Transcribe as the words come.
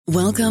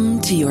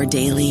Welcome to your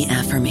daily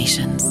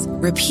affirmations.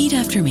 Repeat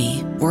after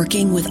me.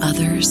 Working with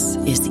others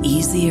is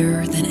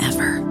easier than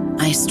ever.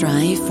 I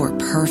strive for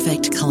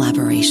perfect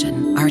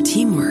collaboration. Our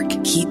teamwork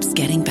keeps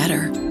getting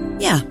better.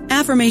 Yeah,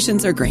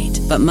 affirmations are great,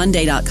 but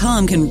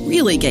Monday.com can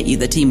really get you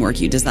the teamwork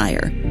you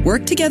desire.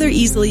 Work together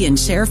easily and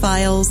share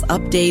files,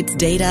 updates,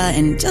 data,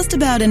 and just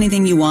about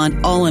anything you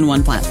want all in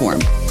one platform.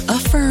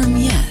 Affirm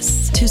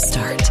yes to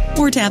start,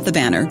 or tap the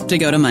banner to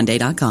go to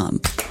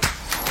Monday.com.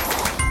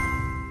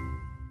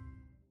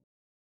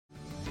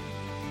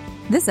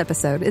 This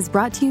episode is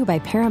brought to you by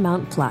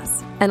Paramount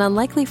Plus. An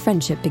unlikely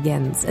friendship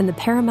begins in the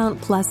Paramount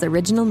Plus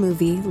original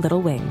movie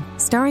Little Wing,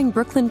 starring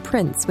Brooklyn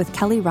Prince with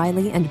Kelly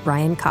Riley and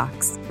Brian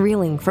Cox.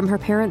 Reeling from her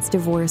parents'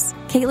 divorce,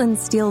 Caitlin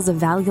steals a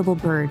valuable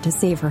bird to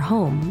save her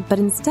home, but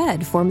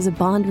instead forms a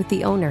bond with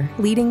the owner,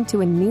 leading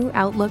to a new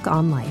outlook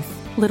on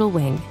life. Little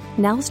Wing,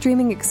 now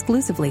streaming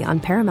exclusively on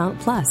Paramount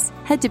Plus.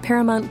 Head to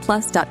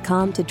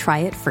ParamountPlus.com to try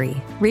it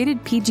free.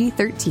 Rated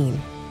PG-13.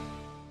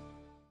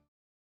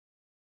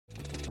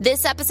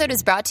 This episode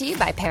is brought to you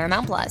by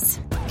Paramount Plus.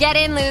 Get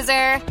in,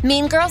 loser!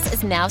 Mean Girls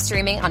is now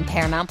streaming on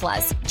Paramount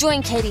Plus.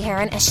 Join Katie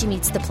Heron as she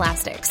meets the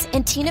plastics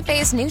in Tina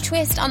Fey's new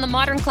twist on the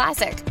modern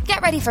classic.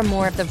 Get ready for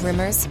more of the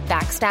rumors,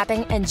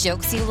 backstabbing, and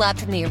jokes you loved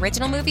from the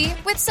original movie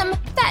with some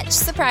fetch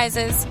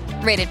surprises.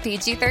 Rated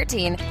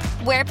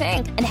PG-13. Wear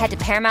pink and head to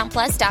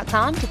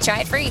ParamountPlus.com to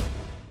try it free.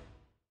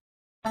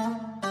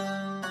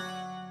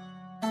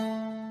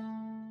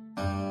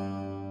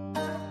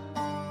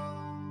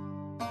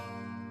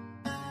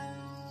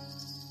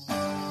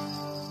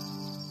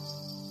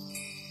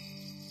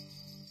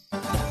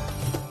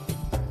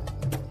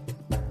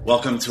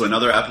 Welcome to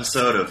another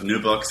episode of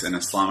New Books in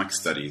Islamic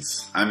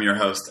Studies. I'm your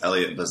host,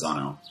 Elliot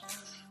Bazzano.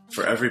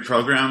 For every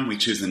program, we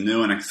choose a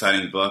new and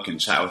exciting book and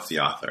chat with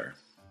the author.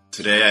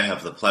 Today, I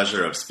have the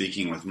pleasure of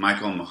speaking with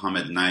Michael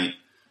Muhammad Knight,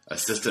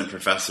 Assistant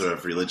Professor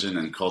of Religion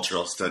and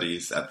Cultural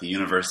Studies at the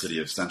University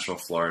of Central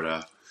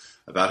Florida,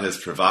 about his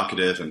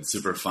provocative and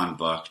super fun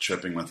book,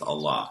 Tripping with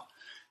Allah,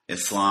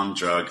 Islam,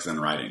 Drugs,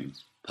 and Writing,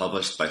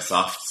 published by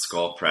Soft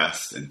Skull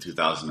Press in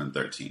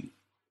 2013.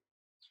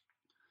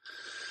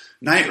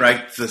 Knight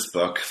writes this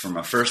book from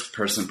a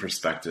first-person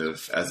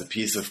perspective as a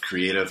piece of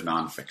creative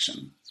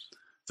nonfiction.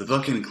 The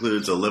book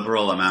includes a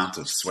liberal amount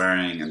of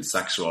swearing and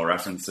sexual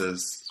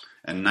references,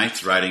 and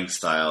Knight's writing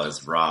style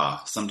is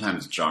raw,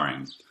 sometimes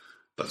jarring,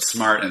 but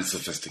smart and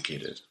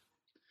sophisticated.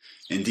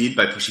 Indeed,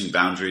 by pushing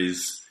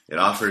boundaries, it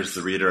offers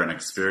the reader an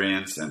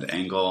experience and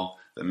angle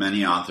that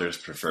many authors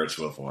prefer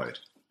to avoid.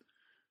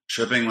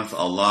 Tripping with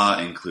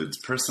Allah includes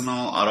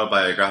personal,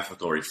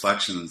 autobiographical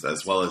reflections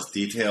as well as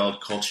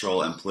detailed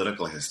cultural and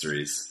political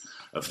histories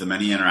of the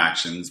many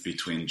interactions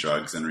between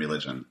drugs and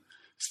religion,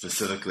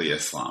 specifically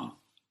Islam.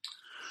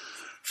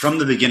 From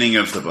the beginning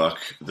of the book,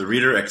 the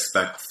reader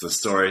expects the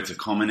story to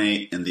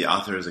culminate in the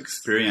author's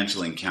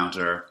experiential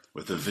encounter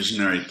with a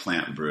visionary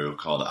plant brew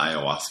called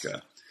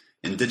ayahuasca,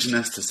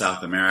 indigenous to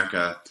South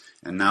America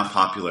and now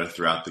popular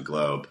throughout the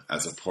globe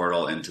as a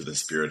portal into the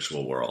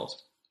spiritual world.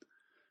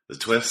 The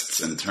twists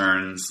and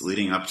turns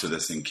leading up to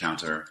this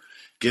encounter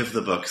give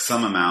the book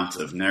some amount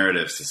of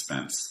narrative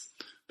suspense,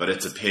 but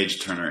it's a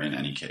page-turner in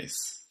any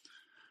case.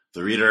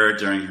 The reader,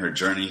 during her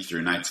journey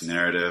through Knight's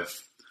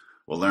narrative,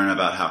 will learn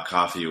about how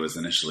coffee was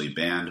initially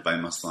banned by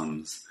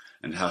Muslims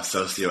and how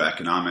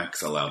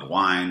socioeconomics allowed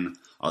wine,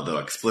 although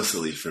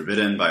explicitly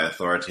forbidden by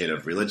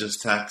authoritative religious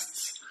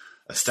texts,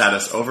 a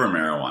status over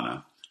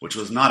marijuana, which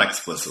was not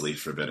explicitly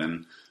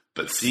forbidden,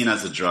 but seen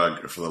as a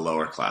drug for the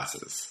lower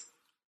classes.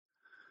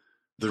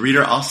 The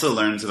reader also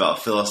learns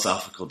about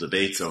philosophical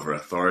debates over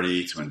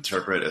authority to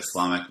interpret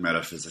Islamic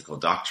metaphysical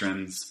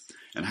doctrines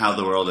and how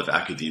the world of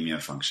academia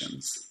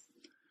functions.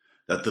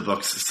 That the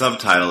book's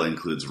subtitle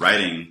includes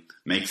writing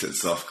makes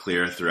itself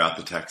clear throughout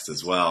the text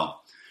as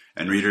well,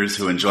 and readers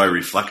who enjoy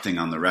reflecting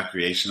on the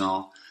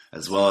recreational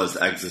as well as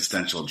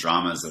existential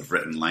dramas of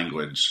written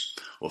language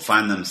will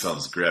find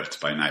themselves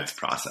gripped by Knight's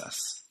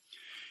process.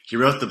 He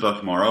wrote the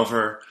book,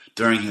 moreover,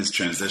 during his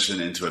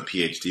transition into a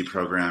PhD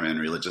program in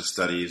religious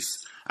studies,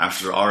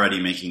 after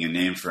already making a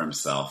name for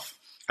himself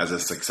as a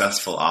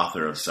successful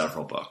author of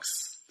several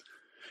books.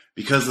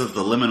 Because of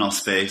the liminal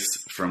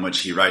space from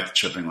which he writes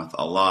Tripping with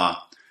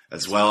Allah,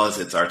 as well as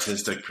its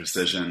artistic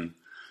precision,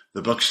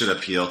 the book should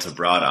appeal to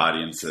broad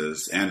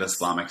audiences and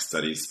Islamic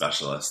studies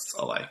specialists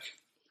alike.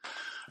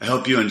 I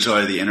hope you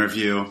enjoy the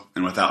interview,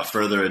 and without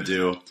further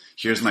ado,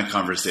 here's my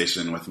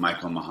conversation with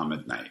Michael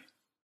Muhammad Knight.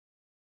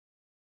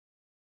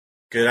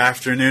 Good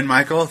afternoon,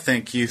 Michael.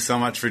 Thank you so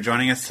much for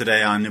joining us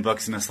today on New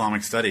Books in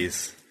Islamic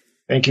Studies.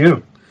 Thank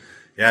you.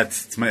 Yeah,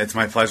 it's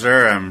my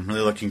pleasure. I'm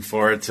really looking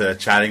forward to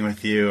chatting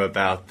with you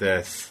about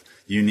this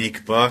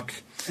unique book.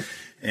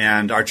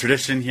 And our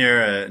tradition here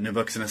at New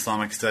Books in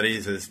Islamic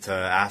Studies is to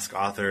ask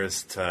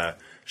authors to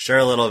share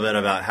a little bit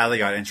about how they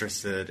got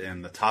interested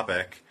in the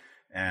topic.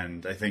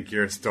 And I think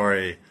your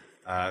story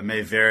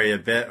may vary a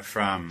bit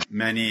from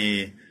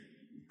many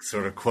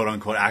sort of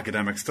quote-unquote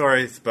academic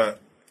stories, but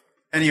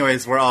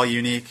anyways, we're all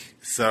unique.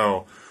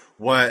 So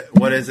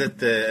what is it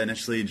that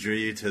initially drew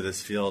you to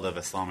this field of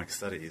Islamic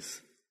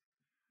studies?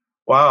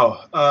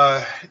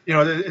 Wow.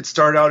 It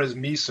started out as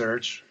me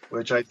search,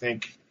 which I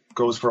think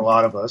goes for a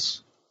lot of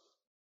us.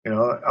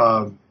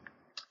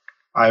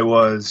 I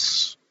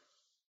was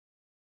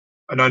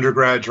an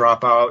undergrad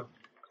dropout,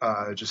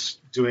 just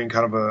doing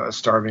kind of a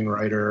starving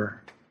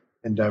writer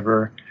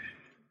endeavor.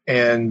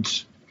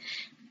 And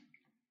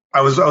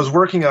I was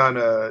working on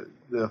the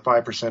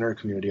 5%er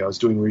community. I was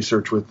doing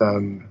research with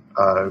them,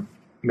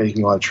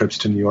 making a lot of trips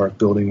to New York,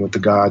 building with the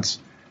gods.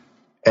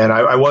 And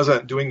I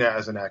wasn't doing that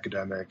as an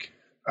academic.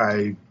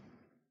 I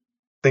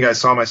think I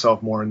saw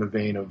myself more in the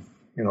vein of,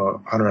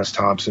 Hunter S.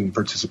 Thompson,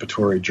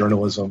 participatory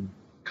journalism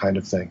kind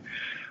of thing.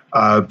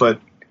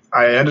 But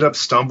I ended up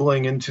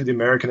stumbling into the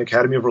American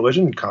Academy of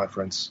Religion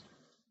conference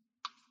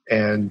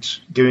and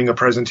giving a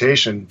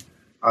presentation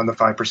on the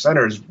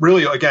 5%ers.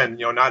 Really, again,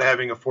 not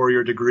having a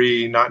 4-year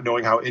degree, not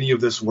knowing how any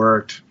of this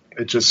worked.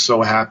 It just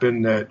so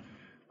happened that,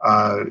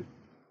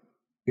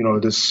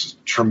 this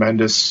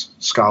tremendous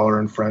scholar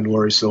and friend,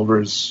 Laurie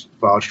Silvers,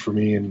 vouched for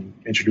me and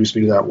introduced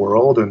me to that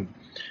world. And,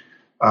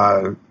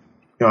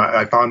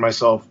 I found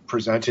myself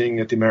presenting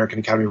at the American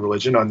Academy of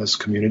Religion on this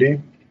community.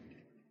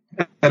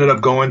 Ended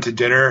up going to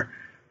dinner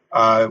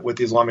with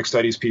the Islamic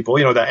Studies people,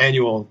 the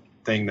annual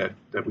thing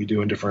that we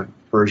do in different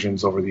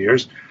versions over the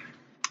years.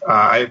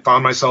 I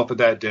found myself at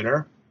that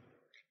dinner,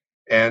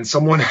 and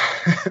someone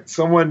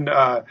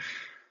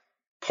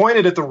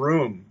pointed at the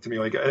room to me,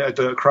 like at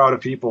the crowd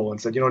of people,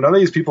 and said, none of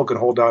these people can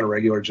hold down a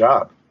regular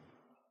job.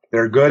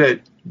 They're good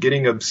at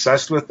getting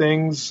obsessed with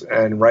things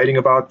and writing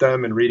about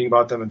them and reading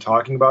about them and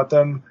talking about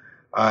them.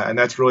 And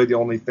that's really the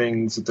only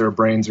things that their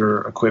brains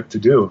are equipped to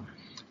do.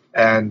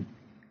 And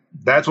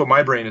that's what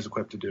my brain is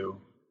equipped to do.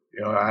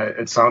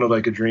 It sounded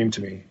like a dream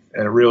to me.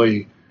 And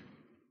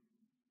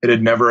it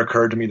had never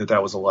occurred to me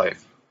that was a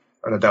life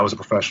and that was a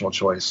professional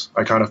choice.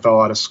 I kind of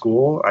fell out of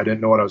school. I didn't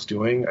know what I was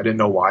doing. I didn't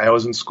know why I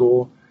was in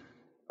school.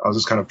 I was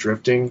just kind of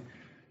drifting.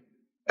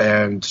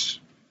 And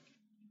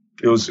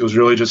it was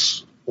really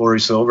just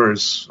Laurie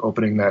Silvers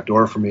opening that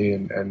door for me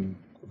and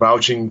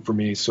vouching for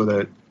me so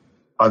that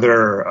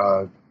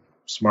other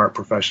smart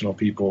professional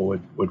people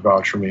would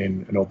vouch for me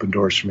and open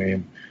doors for me.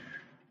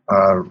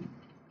 And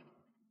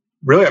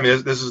really, I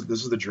mean, this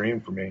is the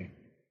dream for me,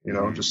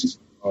 just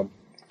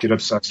get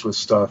obsessed with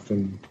stuff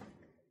and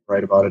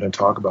write about it and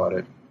talk about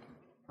it.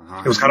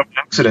 It was kind of an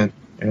accident,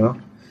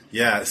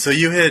 Yeah. So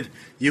you had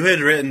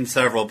written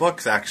several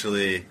books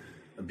actually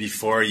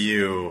before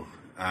you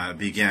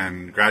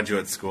began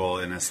graduate school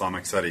in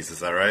Islamic studies. Is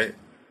that right?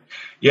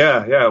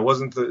 Yeah. It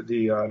wasn't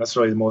the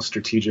necessarily the most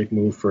strategic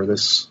move for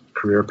this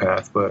career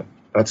path, but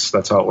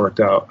that's how it worked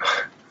out.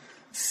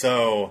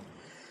 So,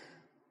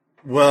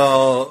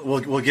 well,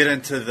 we'll get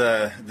into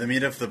the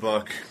meat of the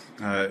book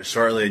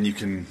shortly, and you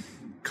can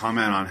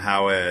comment on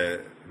how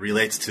it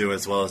relates to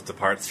as well as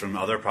departs from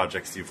other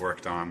projects you've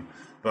worked on.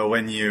 But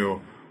when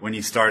you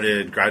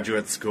started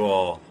graduate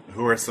school,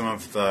 who were some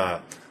of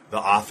the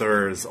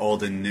authors,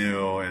 old and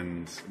new,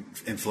 and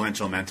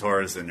influential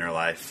mentors in your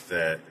life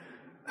that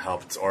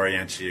helped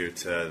orient you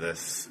to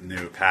this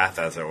new path,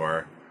 as it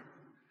were?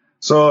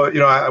 So,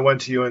 I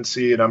went to UNC,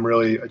 and I'm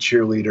really a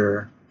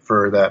cheerleader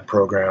for that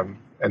program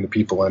and the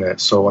people in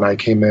it. So when I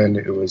came in,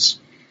 it was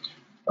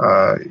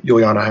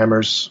Juliana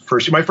Heimer's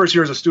first year. My first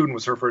year as a student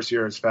was her first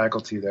year as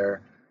faculty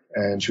there,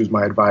 and she was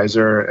my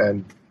advisor.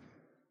 And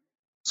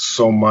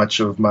so much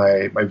of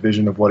my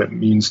vision of what it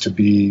means to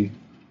be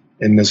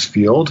in this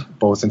field,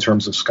 both in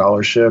terms of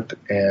scholarship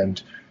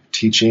and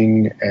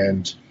teaching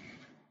and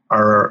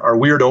our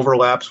weird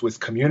overlaps with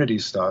community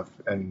stuff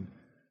and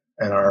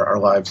our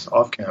lives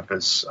off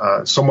campus.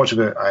 So much of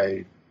it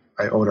I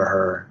owe to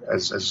her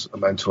as a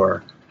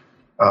mentor.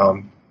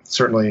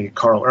 Certainly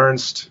Carl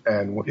Ernst,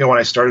 and when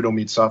I started,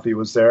 Omid Safi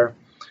was there.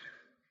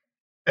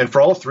 And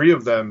for all three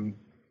of them,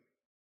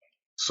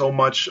 so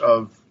much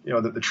of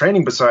the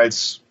training,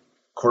 besides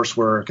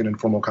coursework and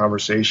informal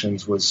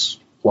conversations, was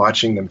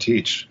watching them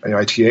teach.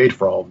 I TA'd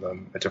for all of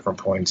them at different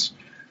points,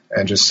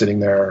 and just sitting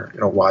there,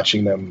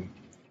 watching them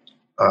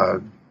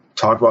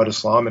talk about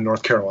Islam in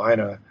North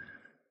Carolina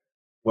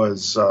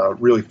was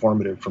really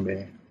formative for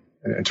me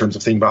in terms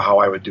of thinking about how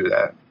I would do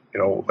that.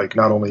 Like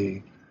not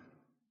only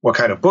what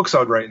kind of books I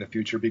would write in the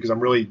future, because I'm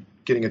really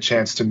getting a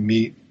chance to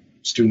meet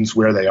students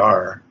where they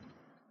are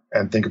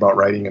and think about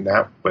writing in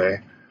that way,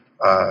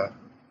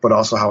 but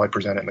also how I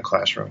present it in the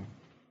classroom.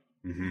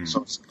 Mm-hmm.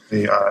 So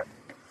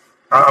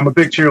I'm a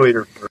big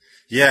cheerleader.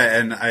 Yeah,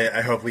 and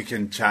I hope we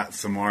can chat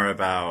some more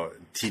about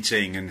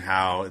teaching and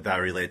how that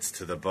relates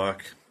to the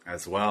book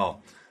as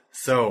well.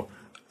 So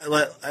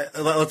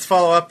let's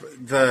follow up.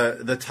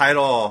 The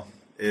title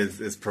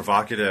is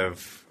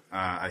provocative,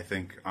 I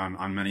think,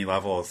 on many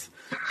levels.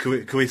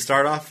 Could we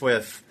start off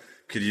with,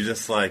 could you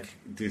just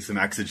do some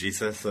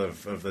exegesis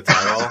of the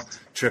title?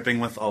 Tripping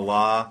with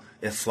Allah,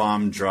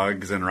 Islam,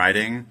 Drugs, and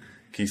Writing.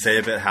 Can you say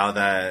a bit how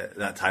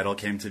that title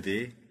came to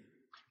be?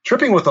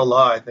 Tripping with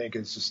Allah, I think,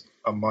 is just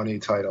a money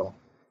title.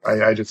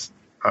 I just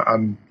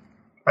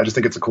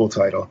think it's a cool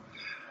title.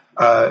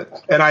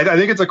 And I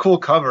think it's a cool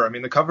cover. I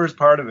mean, the cover is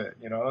part of it,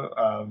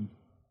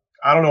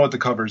 I don't know what the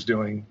cover's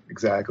doing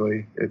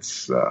exactly.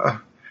 It's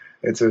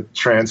It's a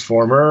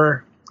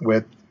transformer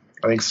with,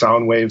 I think,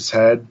 Soundwave's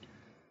head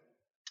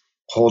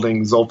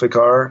holding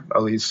Zulfikar,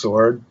 Ali's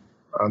sword,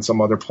 on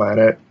some other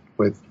planet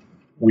with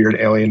weird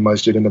alien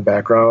masjid in the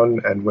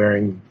background and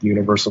wearing the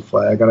universal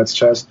flag on its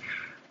chest.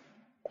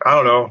 I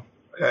don't know.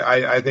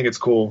 I think it's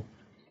cool.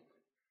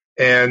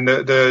 And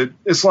the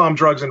Islam,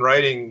 Drugs, and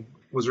Writing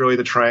was really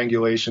the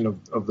triangulation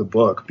of the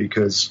book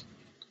because,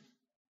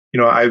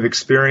 I've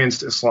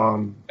experienced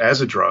Islam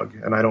as a drug,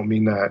 and I don't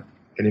mean that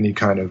in any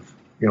kind of,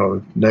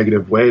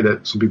 negative way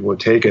that some people would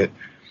take it.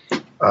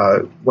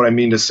 What I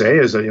mean to say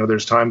is that,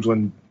 there's times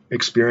when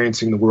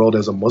experiencing the world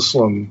as a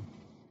Muslim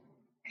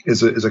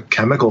is a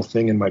chemical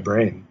thing in my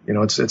brain.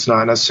 It's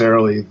not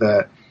necessarily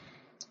that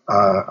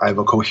I have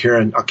a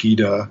coherent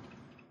aqidah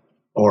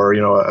or,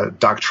 a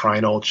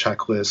doctrinal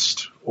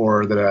checklist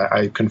or that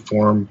I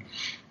conform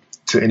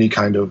to any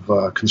kind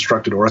of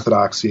constructed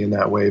orthodoxy in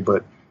that way.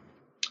 But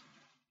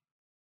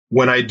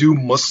when I do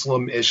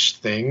Muslim-ish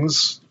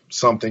things,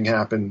 something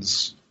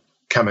happens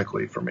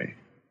chemically for me.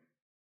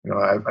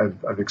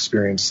 I've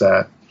experienced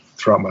that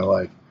throughout my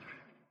life.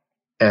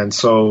 And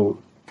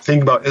so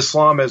thinking about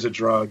Islam as a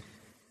drug,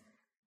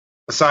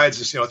 besides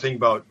just, thinking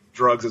about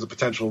drugs as a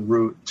potential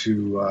route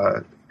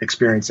to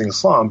experiencing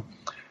Islam,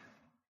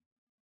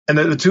 and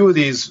the two of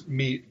these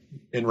meet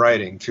in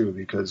writing too,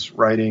 because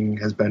writing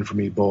has been for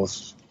me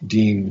both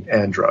deen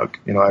and drug.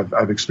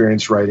 I've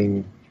experienced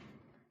writing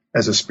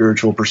as a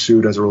spiritual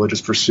pursuit, as a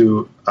religious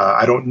pursuit.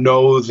 I don't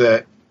know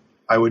that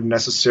I would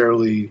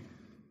necessarily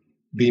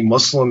be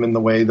Muslim in the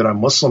way that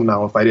I'm Muslim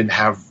now if I didn't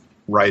have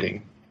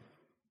writing.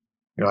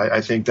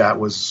 I think that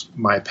was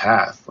my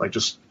path, like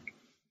just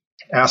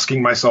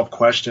asking myself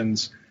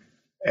questions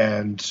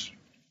and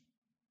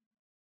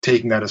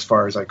taking that as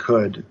far as I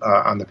could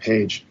on the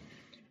page.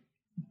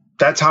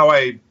 That's how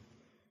I'm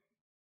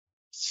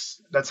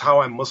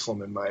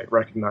Muslim in my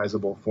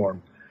recognizable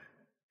form.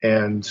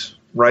 And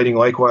writing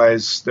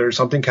likewise, there's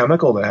something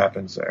chemical that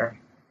happens there.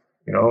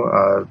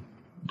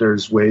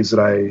 There's ways that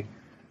I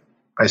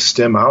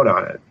stim out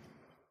on it.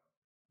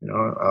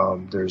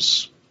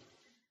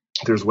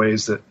 There's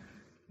ways that,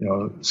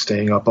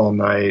 staying up all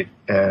night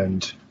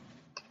and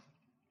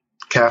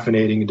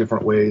caffeinating in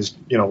different ways,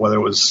 whether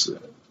it was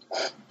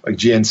like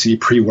GNC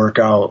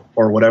pre-workout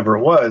or whatever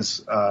it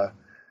was,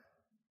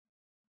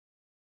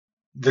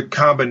 the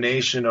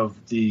combination of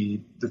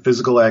the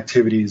physical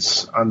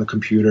activities on the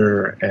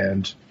computer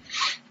and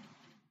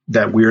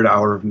that weird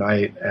hour of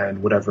night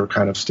and whatever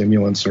kind of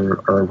stimulants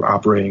are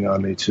operating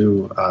on me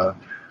too,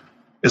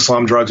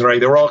 Islam, drugs, and writing,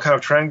 they were all kind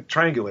of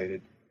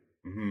triangulated.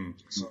 Mm-hmm.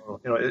 So,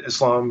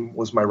 Islam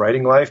was my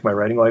writing life. My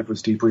writing life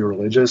was deeply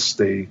religious.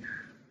 They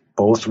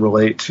both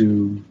relate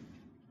to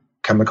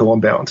chemical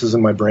imbalances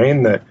in my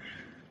brain that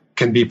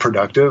can be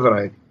productive.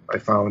 And I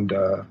found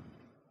a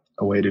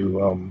way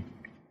to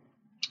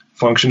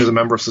function as a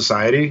member of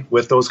society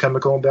with those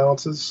chemical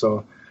imbalances.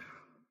 So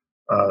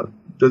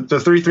the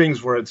three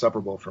things were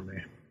inseparable for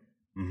me.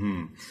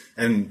 Mm-hmm.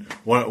 And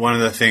one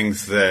of the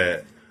things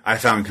that I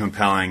found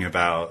compelling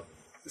about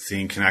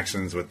seeing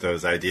connections with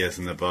those ideas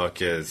in the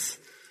book is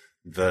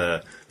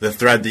the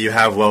thread that you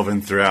have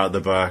woven throughout the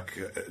book,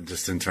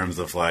 just in terms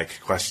of like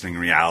questioning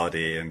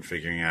reality and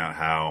figuring out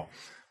how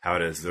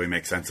it is that we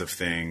make sense of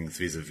things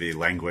vis-a-vis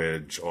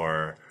language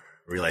or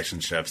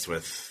relationships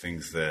with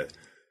things that,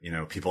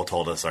 people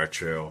told us are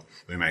true,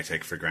 we might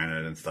take for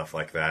granted and stuff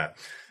like that.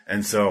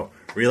 And so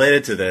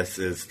related to this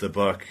is the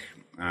book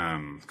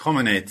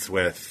culminates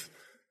with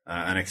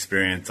an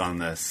experience on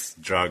this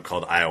drug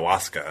called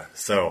ayahuasca.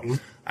 So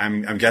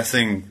I'm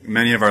guessing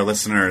many of our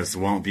listeners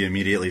won't be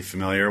immediately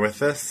familiar with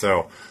this.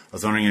 So I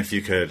was wondering if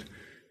you could,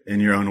 in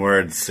your own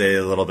words, say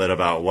a little bit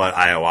about what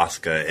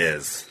ayahuasca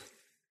is.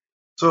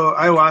 So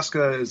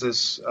ayahuasca is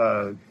this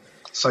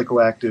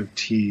psychoactive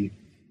tea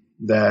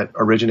that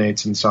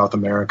originates in South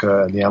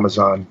America and the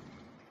Amazon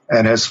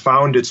and has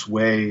found its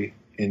way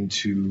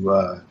into,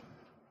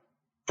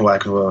 for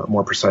lack of a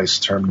more precise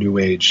term, New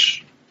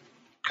Age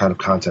kind of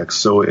context.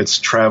 So it's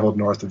traveled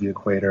north of the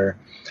equator.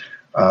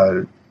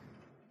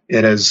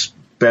 It has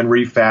been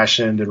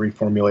refashioned and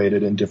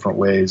reformulated in different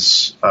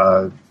ways.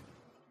 There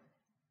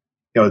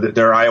are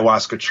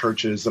ayahuasca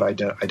churches that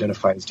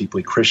identify as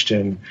deeply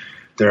Christian.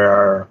 There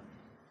are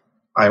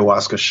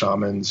ayahuasca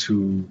shamans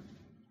who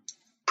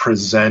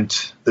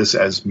present this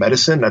as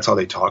medicine. That's how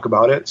they talk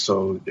about it.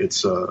 So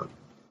it's a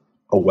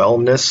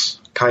wellness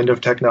kind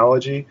of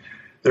technology.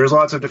 There's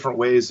lots of different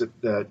ways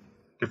that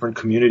different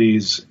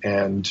communities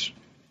and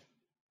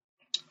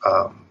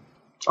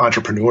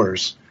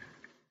entrepreneurs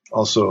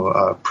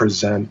also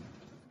present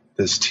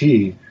this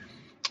tea,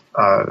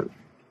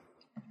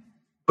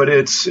 but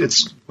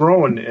it's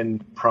grown in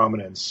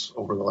prominence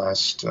over the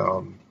last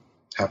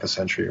half a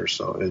century or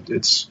so.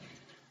 It's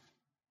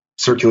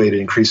circulated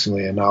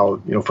increasingly, and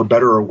now, for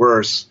better or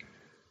worse,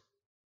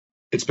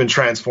 it's been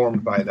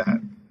transformed by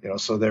that.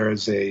 So there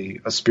is a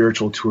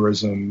spiritual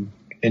tourism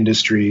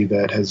industry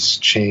that has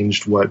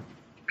changed what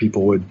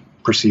people would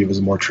perceive as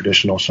more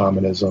traditional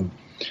shamanism.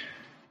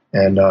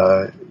 And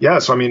so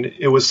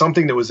it was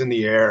something that was in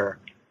the air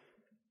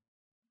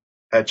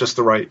at just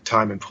the right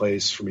time and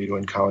place for me to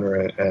encounter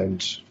it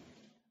and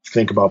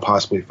think about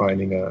possibly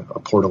finding a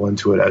portal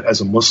into it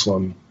as a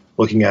Muslim,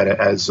 looking at it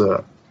as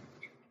a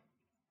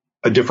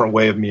different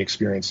way of me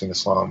experiencing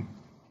Islam.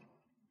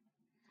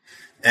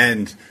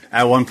 And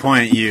at one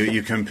point,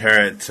 you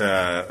compare it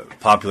to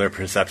popular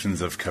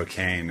perceptions of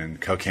cocaine, and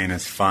cocaine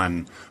is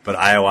fun, but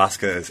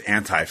ayahuasca is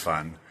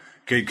anti-fun.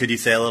 Could you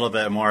say a little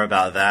bit more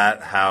about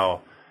that?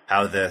 How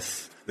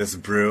this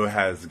brew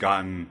has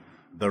gotten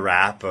the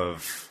rap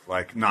of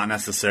like not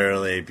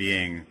necessarily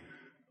being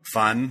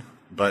fun,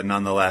 but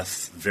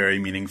nonetheless very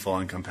meaningful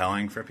and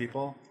compelling for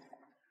people?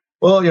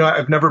 Well,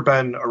 I've never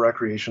been a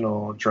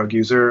recreational drug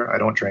user. I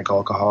don't drink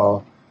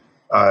alcohol.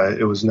 I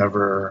was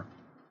never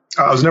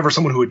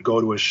someone who would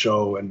go to a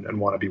show and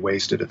want to be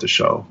wasted at the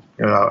show.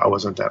 I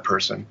wasn't that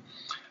person.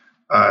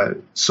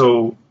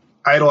 So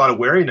I had a lot of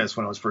wariness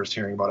when I was first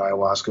hearing about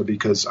ayahuasca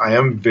because I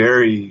am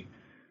very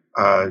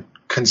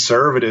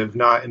conservative,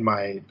 not in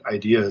my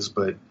ideas,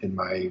 but in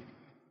my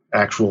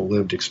actual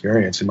lived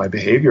experience. In my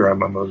behavior,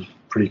 I'm a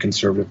pretty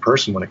conservative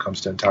person when it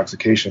comes to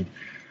intoxication.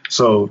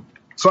 So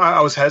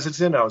I was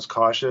hesitant, I was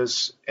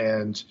cautious,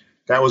 and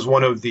that was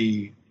one of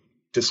the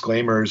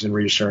disclaimers and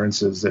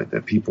reassurances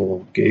that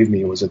people gave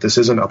me, was that this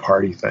isn't a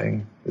party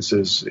thing. This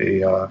is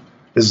a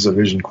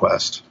vision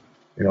quest.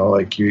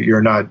 Like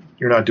you're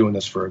not doing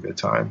this for a good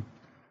time.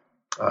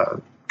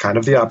 Kind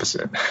of the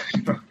opposite.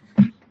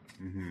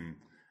 Mm-hmm.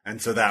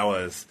 And so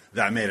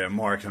that made it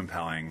more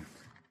compelling.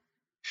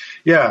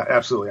 Yeah,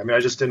 absolutely. I mean, I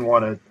just didn't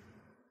want to,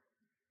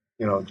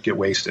 get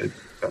wasted.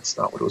 That's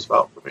not what it was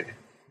about for me.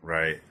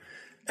 Right.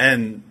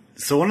 And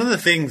so one of the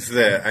things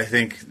that I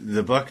think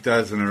the book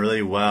does in a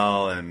really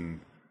well and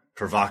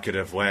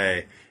provocative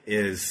way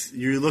is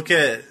you look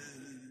at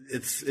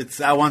it's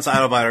at once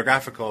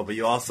autobiographical, but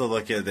you also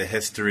look at the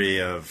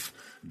history of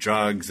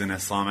drugs in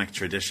Islamic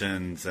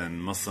traditions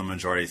and Muslim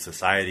majority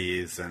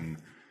societies and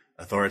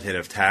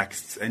authoritative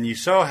texts, and you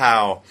show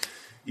how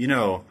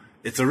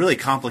it's a really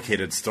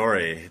complicated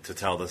story to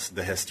tell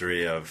the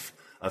history of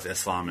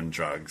Islam and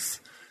drugs.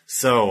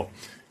 So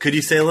could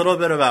you say a little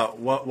bit about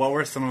what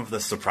were some of the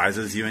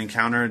surprises you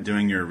encountered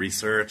doing your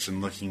research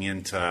and looking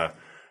into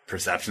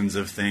perceptions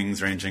of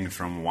things ranging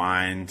from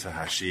wine to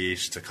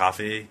hashish to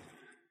coffee?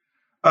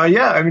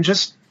 Yeah, I mean,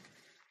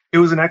 it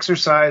was an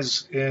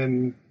exercise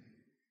in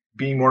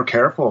being more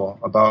careful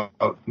about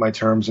my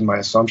terms and my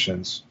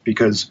assumptions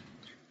because,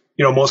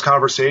 most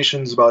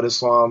conversations about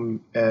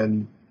Islam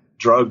and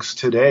drugs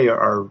today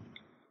are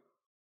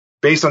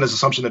based on this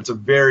assumption that it's a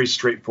very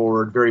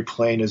straightforward, very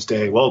plain as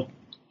day. Well,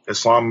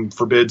 Islam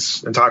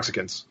forbids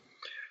intoxicants.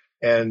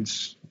 And,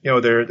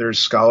 there's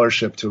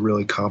scholarship to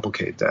really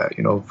complicate that.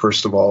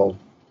 First of all,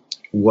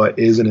 what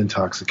is an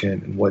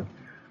intoxicant and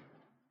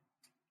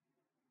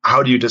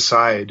how do you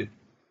decide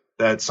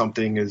that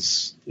something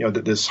is,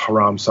 that this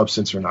haram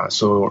substance or not?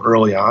 So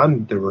early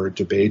on, there were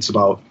debates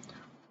about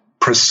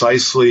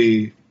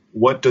precisely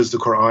what does the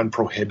Quran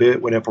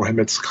prohibit when it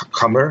prohibits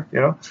khamr,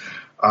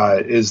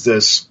 is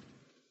this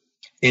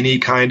any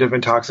kind of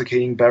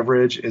intoxicating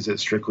beverage? Is it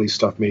strictly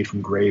stuff made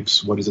from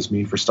grapes? What does this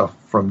mean for stuff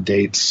from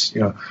dates?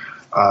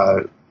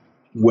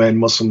 When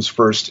Muslims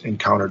first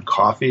encountered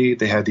coffee,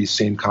 they had these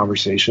same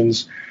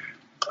conversations.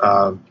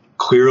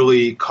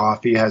 Clearly,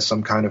 coffee has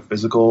some kind of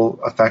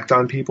physical effect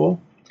on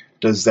people.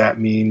 Does that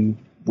mean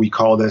we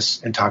call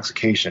this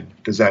intoxication?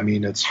 Does that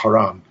mean it's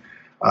haram?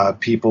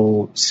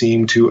 People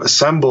seem to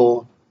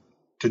assemble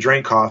to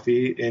drink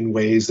coffee in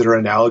ways that are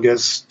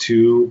analogous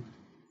to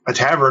a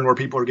tavern where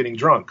people are getting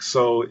drunk.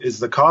 So is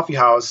the coffee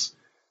house,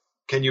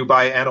 can you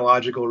by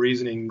analogical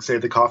reasoning say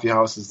the coffee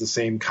house is the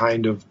same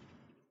kind of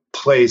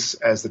place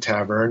as the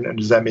tavern? And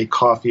does that make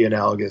coffee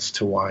analogous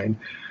to wine?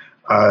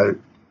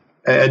 And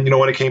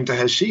when it came to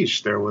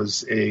hashish, there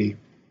was a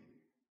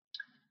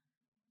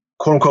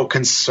quote unquote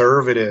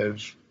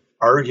conservative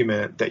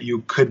argument that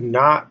you could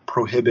not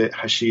prohibit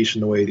hashish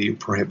in the way that you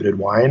prohibited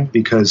wine,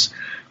 because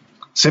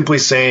simply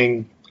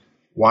saying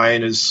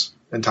wine is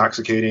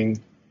intoxicating,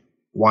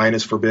 wine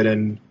is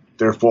forbidden,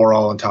 therefore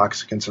all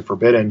intoxicants are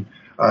forbidden.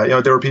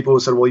 There were people who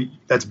said, well,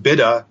 that's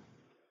bid'ah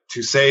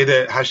to say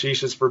that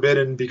hashish is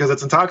forbidden because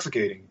it's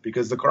intoxicating,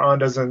 because the Quran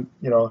doesn't,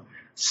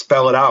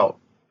 spell it out.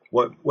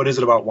 What is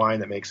it about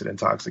wine that makes it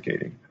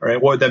intoxicating? All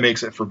right, what that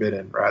makes it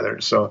forbidden,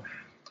 rather. So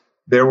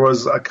there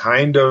was a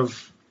kind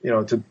of,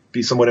 to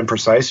be somewhat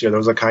imprecise here, there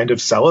was a kind of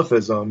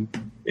Salafism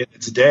in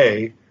its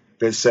day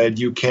that said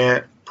you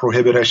can't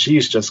prohibit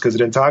hashish just because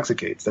it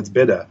intoxicates. That's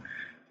bid'ah.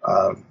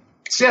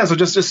 So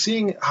just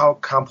seeing how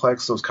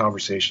complex those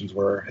conversations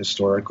were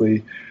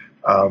historically,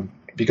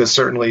 because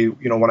certainly,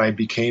 when I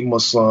became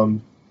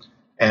Muslim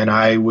and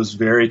I was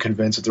very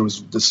convinced that there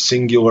was this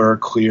singular,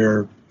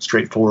 clear,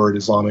 straightforward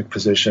Islamic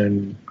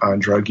position on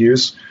drug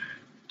use,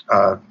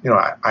 I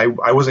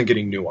wasn't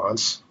getting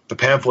nuance. The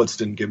pamphlets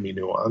didn't give me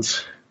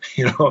nuance.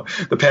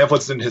 The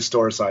pamphlets didn't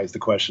historicize the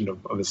question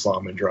of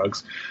Islam and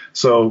drugs.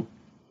 So,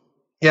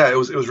 yeah, it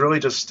was really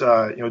just,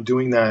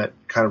 doing that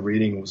kind of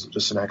reading was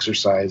just an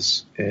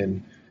exercise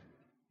in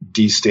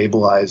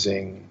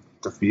destabilizing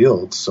the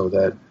field so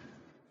that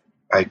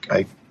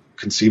I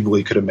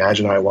conceivably could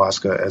imagine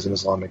ayahuasca as an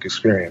Islamic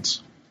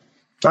experience.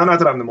 Not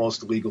that I'm the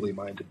most legally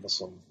minded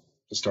Muslim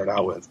to start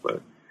out with,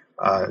 but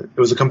it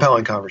was a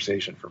compelling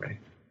conversation for me.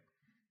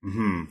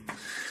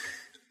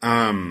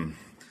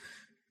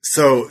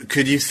 So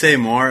could you say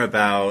more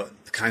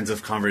about the kinds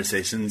of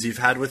conversations you've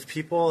had with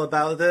people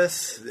about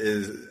this?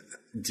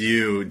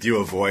 Do you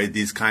avoid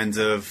these kinds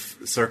of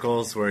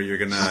circles where you're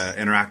going to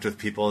interact with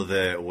people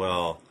that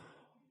will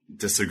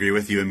disagree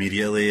with you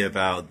immediately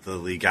about the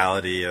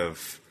legality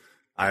of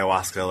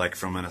ayahuasca, like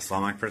from an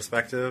Islamic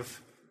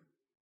perspective?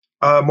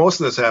 Most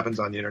of this happens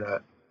on the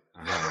internet.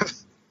 I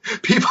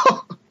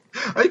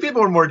think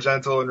people are more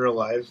gentle in real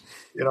life.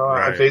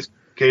 Right. On Facebook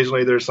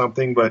occasionally there's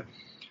something, but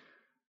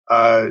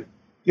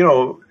in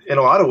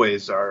a lot of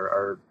ways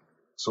our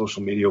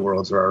social media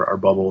worlds are our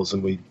bubbles,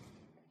 and we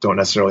don't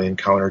necessarily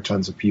encounter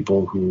tons of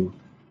people who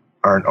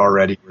aren't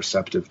already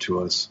receptive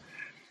to us.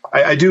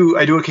 I do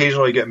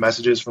occasionally get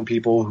messages from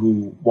people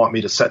who want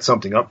me to set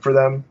something up for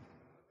them,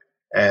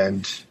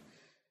 and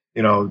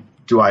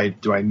do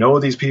I know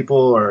these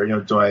people, or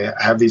do I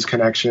have these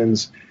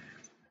connections?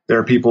 There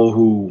are people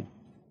who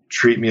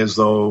treat me as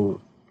though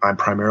I'm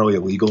primarily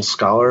a legal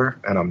scholar,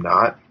 and I'm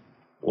not.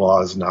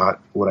 Law is not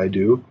what I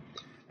do.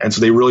 And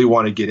so they really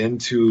want to get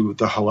into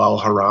the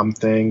halal haram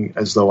thing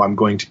as though I'm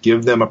going to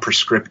give them a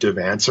prescriptive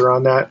answer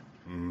on that.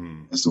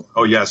 So,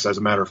 oh yes, as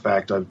a matter of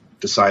fact, I've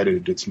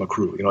decided it's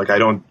makruh. I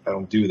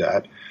don't do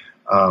that.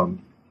 And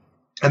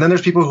then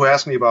there's people who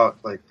ask me about,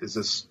 like,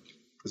 is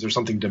there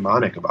something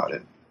demonic about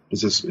it?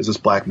 Is this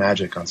black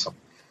magic on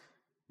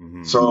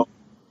something? So,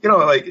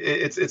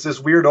 it's this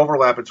weird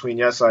overlap between,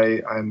 yes,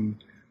 I'm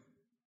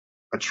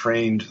a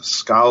trained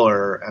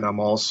scholar, and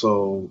I'm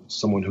also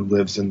someone who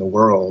lives in the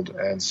world.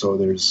 And so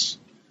there's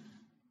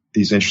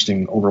these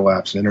interesting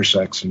overlaps and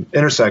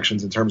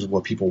intersections in terms of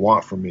what people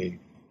want from me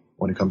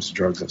when it comes to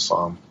drugs and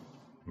Islam.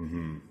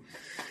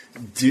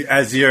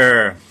 As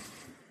you're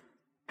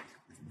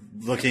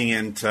looking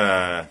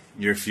into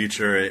your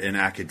future in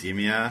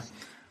academia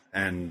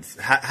and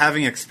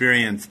having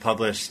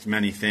published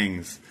many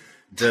things,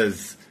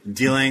 does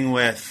dealing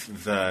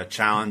with the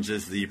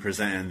challenges that you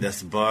present in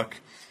this book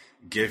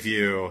give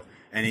you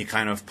any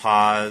kind of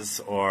pause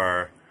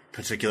or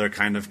particular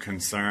kind of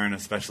concern,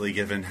 especially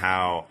given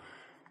how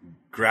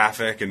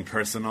graphic and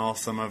personal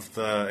some of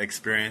the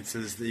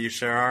experiences that you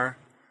share are?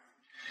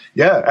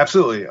 Yeah,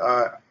 absolutely.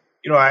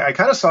 I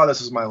kind of saw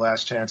this as my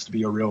last chance to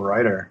be a real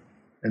writer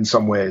in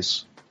some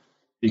ways,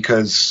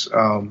 because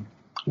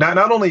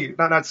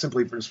not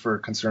simply for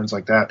concerns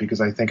like that, because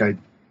I think I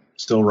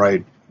still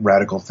write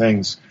radical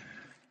things,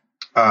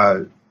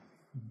 but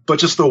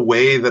just the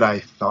way that I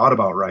thought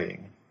about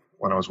writing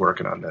when I was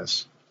working on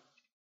this,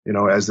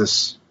 as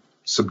this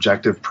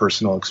subjective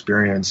personal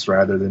experience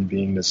rather than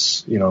being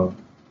this,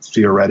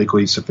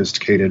 theoretically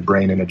sophisticated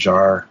brain in a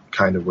jar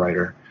kind of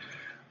writer.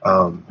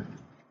 I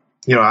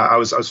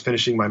was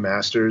finishing my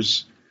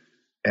master's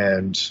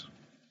and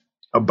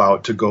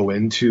about to go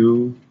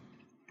into,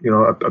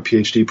 a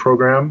PhD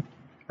program.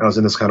 And I was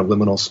in this kind of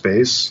liminal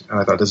space, and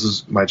I thought this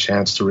is my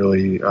chance to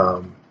really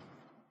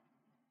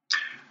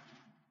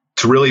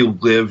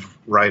live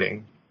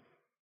writing.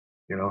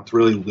 To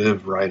really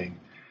live writing,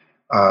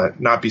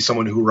 not be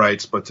someone who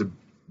writes, but to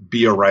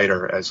be a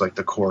writer as like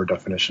the core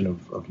definition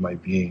of my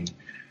being.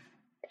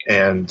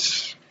 And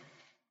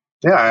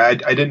yeah,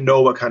 I didn't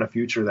know what kind of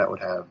future that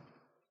would have,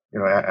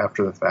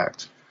 after the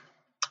fact.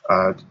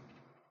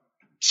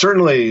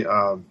 Certainly,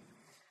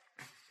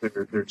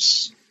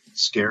 there's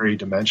scary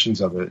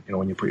dimensions of it,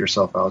 when you put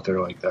yourself out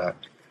there like that.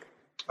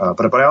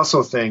 But I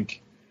also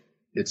think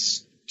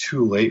it's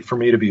too late for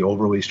me to be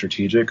overly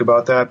strategic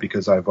about that,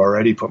 because I've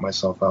already put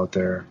myself out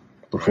there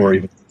before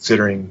even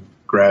considering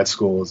grad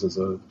schools as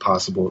a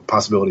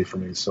possibility for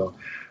me. So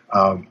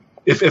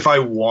if I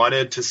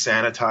wanted to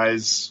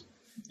sanitize,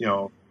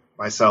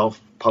 myself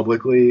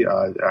publicly,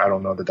 I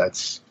don't know that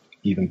that's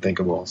even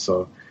thinkable.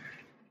 So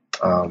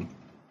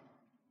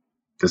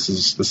this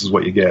is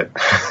what you get.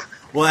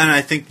 Well, and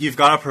I think you've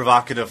got a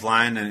provocative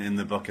line in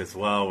the book as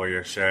well, where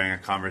you're sharing a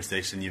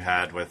conversation you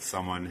had with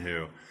someone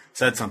who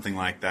said something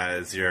like that,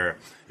 is your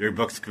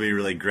books could be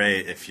really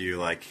great if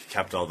you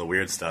kept all the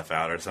weird stuff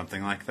out or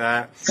something like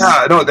that.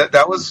 Yeah, no,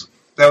 that was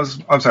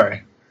I'm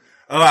sorry.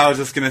 Oh, I was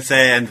just gonna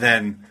say, and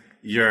then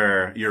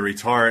your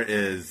retort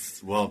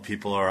is, well,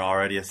 people are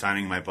already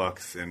assigning my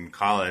books in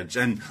college,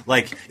 and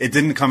it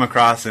didn't come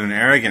across in an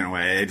arrogant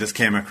way. It just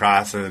came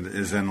across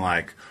as in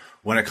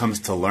when it comes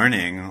to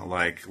learning,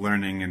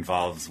 learning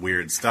involves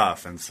weird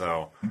stuff, and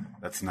so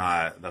that's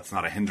not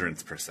a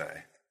hindrance per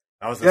se.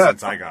 That was the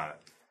sense I got.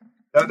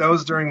 That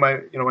was during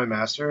my my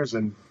master's,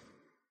 and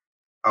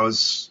I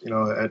was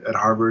at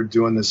Harvard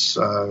doing this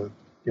the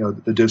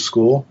div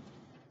school,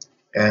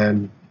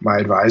 and my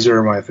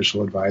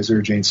official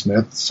advisor, Jane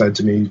Smith, said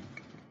to me,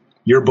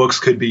 "Your books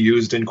could be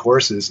used in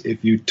courses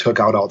if you took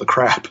out all the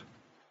crap."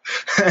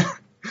 And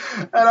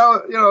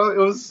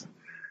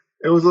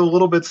it was a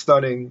little bit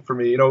stunning for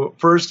me.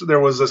 First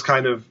there was this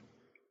kind of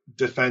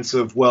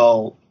defensive,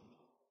 well,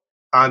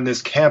 on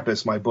this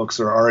campus my books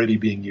are already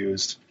being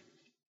used.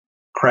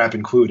 crap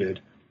included.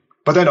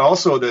 But then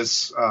also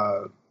this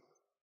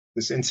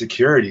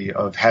insecurity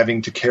of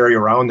having to carry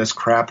around this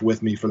crap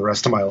with me for the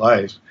rest of my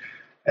life,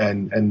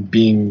 and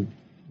being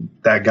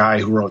that guy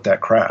who wrote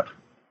that crap,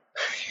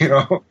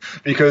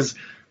 because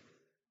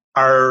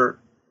our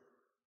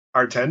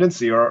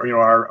tendency, or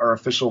our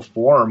official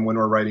form when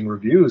we're writing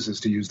reviews, is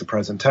to use the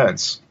present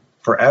tense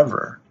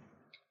forever.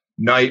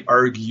 Knight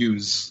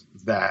argues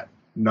that.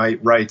 Knight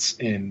writes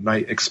in.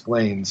 Knight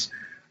explains.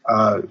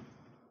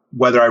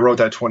 Whether I wrote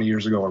that 20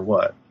 years ago or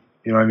what,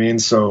 you know what I mean?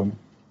 So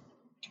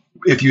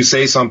if you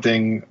say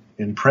something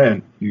in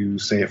print, you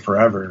say it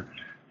forever.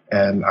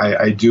 And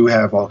I do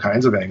have all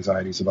kinds of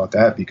anxieties about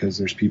that, because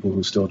there's people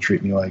who still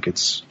treat me like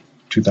it's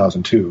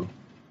 2002,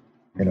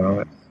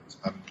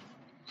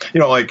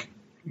 like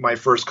my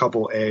first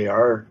couple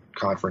AAR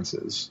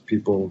conferences,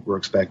 people were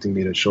expecting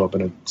me to show up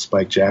in a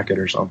spike jacket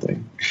or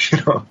something,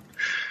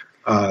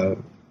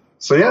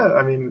 So yeah,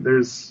 I mean,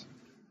 there's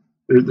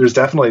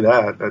definitely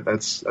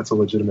that's a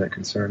legitimate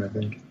concern, I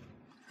think.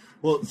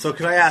 Well, so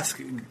could I ask,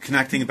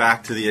 connecting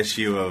back to the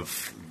issue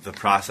of the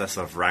process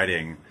of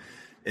writing,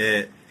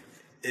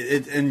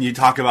 and you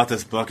talk about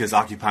this book as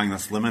occupying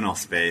this liminal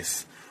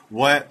space.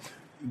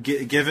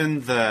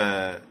 Given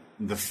the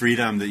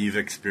freedom that you've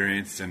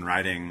experienced in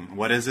writing,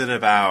 what is it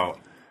about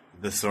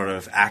the sort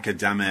of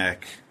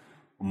academic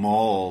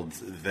mold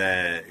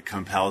that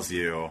compels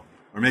you?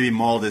 Or maybe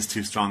mold is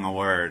too strong a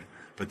word,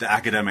 but the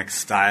academic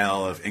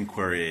style of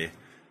inquiry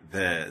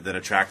that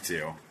attracts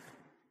you?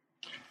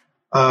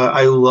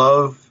 I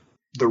love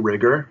the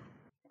rigor.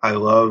 I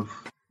love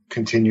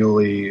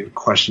continually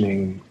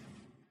questioning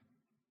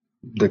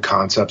the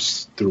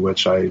concepts through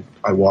which I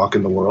walk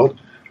in the world.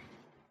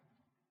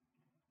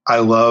 I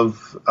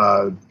love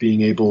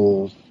being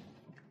able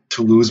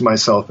to lose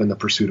myself in the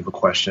pursuit of a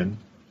question.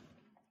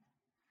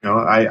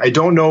 I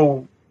don't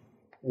know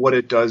what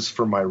it does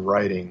for my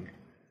writing.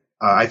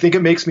 I think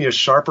it makes me a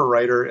sharper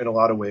writer in a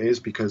lot of ways,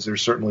 because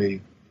there's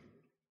certainly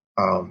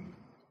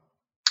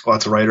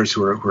lots of writers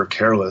who are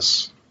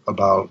careless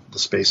about the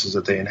spaces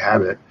that they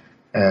inhabit.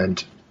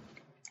 And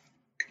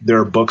there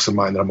are books of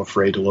mine that I'm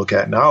afraid to look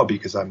at now,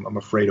 because I'm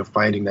afraid of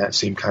finding that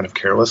same kind of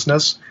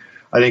carelessness.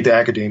 I think the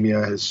academia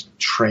has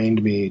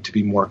trained me to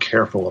be more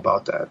careful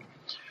about that.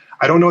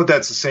 I don't know if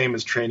that's the same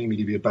as training me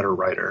to be a better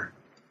writer.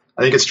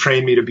 I think it's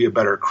trained me to be a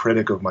better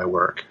critic of my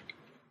work.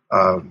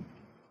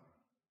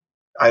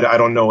 I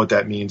don't know what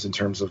that means in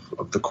terms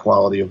of the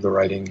quality of the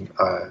writing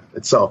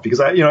itself, because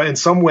in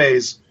some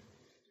ways,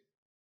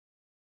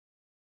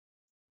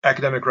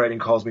 academic writing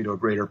calls me to a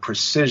greater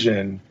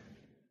precision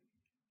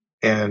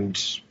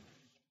and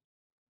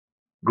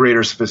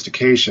greater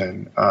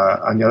sophistication.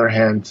 On the other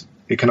hand,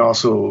 it can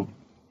also,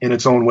 in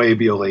its own way,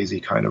 be a lazy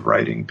kind of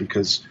writing,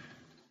 because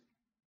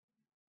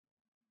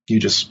you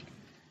just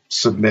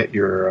submit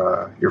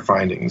your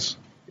findings.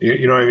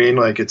 You know what I mean?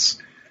 Like it's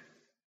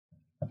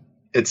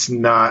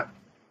not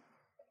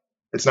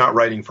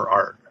writing for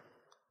art.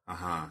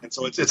 Uh-huh. And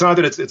so it's not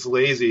that it's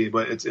lazy,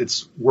 but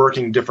it's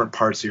working different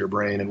parts of your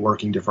brain and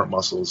working different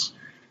muscles.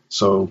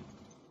 So,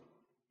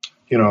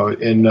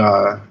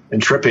 in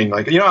tripping,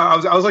 I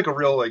was like a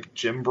real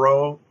gym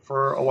bro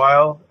for a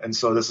while. And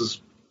so this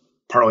is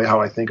partly how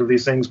I think of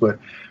these things. But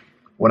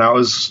when I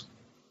was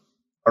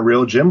a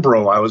real gym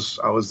bro, I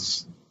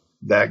was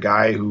that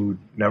guy who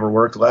never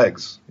worked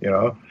legs,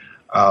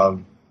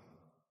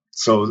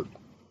 so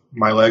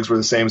my legs were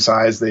the same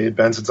size they had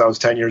been since I was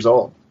 10 years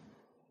old.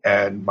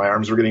 And my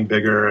arms were getting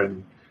bigger,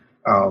 and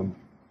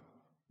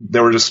they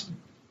were just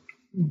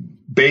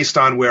based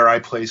on where I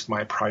placed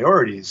my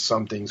priorities.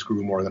 Some things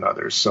grew more than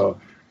others. So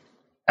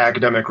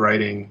academic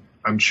writing,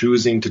 I'm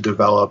choosing to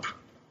develop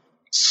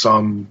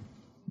some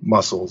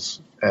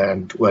muscles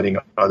and letting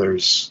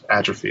others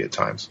atrophy at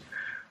times.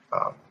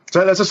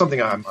 So that's just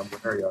something I'm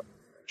wary of,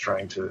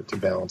 trying to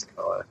balance in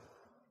my life.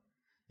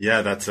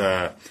 Yeah, that's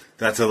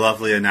a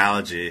lovely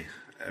analogy.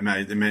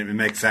 It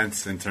makes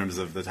sense in terms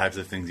of the types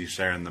of things you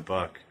share in the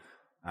book.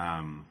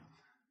 I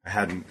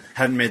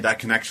hadn't made that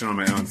connection on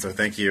my own, so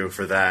thank you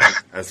for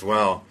that as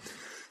well.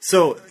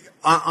 So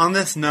on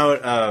this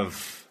note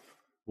of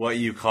what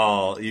you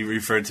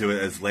referred to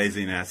it as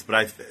laziness,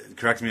 but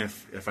correct me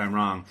if I'm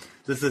wrong,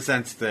 just the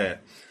sense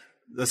that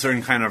a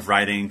certain kind of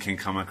writing can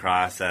come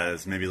across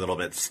as maybe a little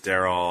bit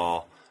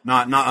sterile,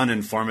 not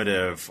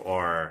uninformative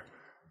or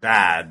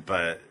bad,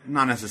 but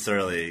not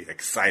necessarily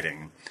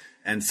exciting.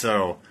 And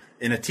so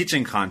in a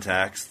teaching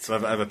context, so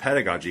I have a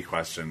pedagogy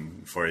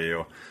question for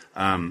you.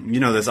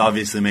 This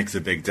obviously makes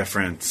a big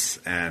difference,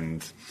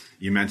 and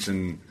you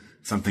mentioned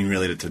something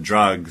related to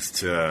drugs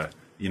to,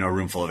 a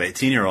room full of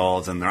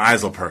 18-year-olds, and their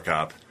eyes will perk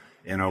up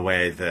in a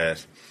way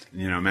that,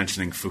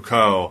 mentioning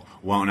Foucault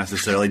won't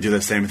necessarily do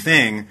the same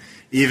thing,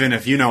 even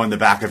if in the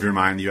back of your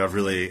mind you have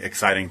really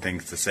exciting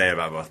things to say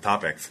about both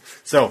topics.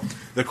 So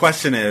the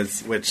question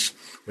is, which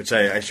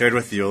I shared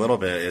with you a little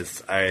bit,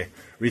 is I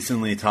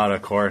recently taught a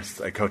course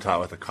I co-taught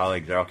with a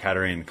colleague, Daryl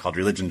Katerine, called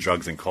Religion,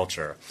 Drugs, and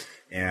Culture.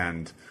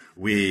 And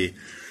we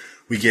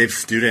gave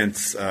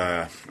students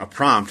a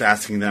prompt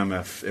asking them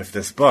if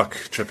this book,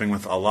 Tripping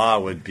with Allah,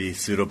 would be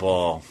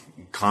suitable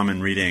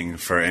common reading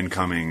for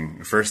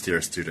incoming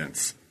first-year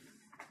students.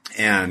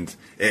 And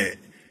it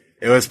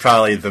was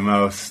probably the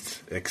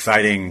most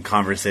exciting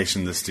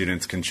conversation the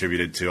students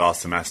contributed to all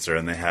semester,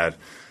 and they had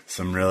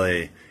some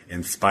really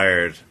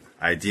inspired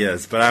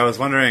ideas. But I was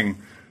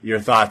wondering your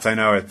thoughts. I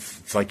know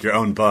it's like your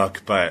own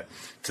book, but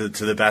to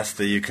the best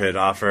that you could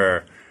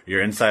offer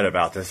your insight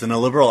about this. In a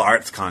liberal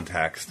arts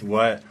context,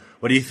 what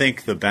do you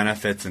think the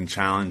benefits and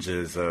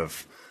challenges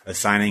of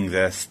assigning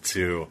this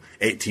to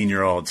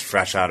 18-year-olds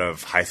fresh out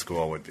of high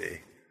school would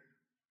be?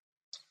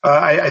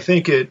 I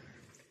think it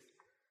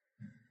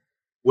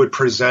would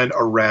present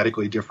a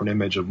radically different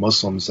image of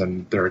Muslims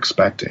than they're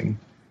expecting.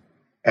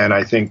 And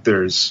I think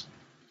there's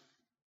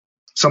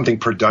something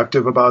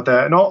productive about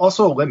that, and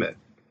also a limit.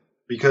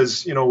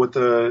 Because, with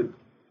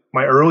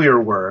my earlier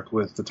work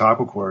with the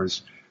Taqwa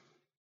Course,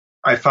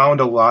 I found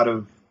a lot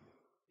of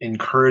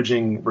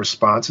encouraging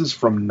responses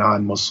from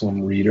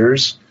non-Muslim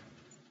readers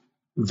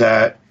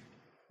that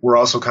were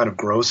also kind of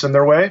gross in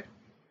their way.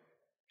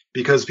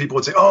 Because people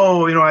would say,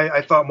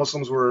 I thought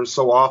Muslims were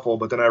so awful,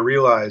 but then I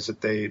realized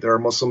that there are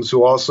Muslims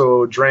who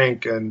also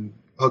drink and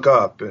hook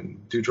up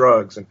and do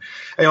drugs. And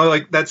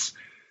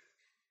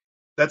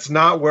that's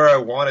not where I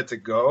want it to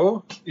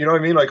go. You know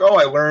what I mean? I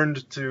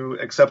learned to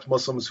accept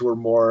Muslims who are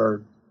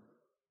more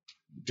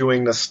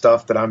doing the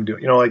stuff that I'm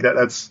doing.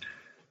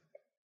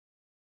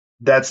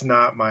 That's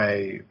not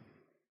my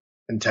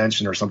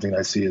intention or something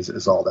I see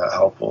is all that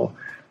helpful.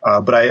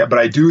 But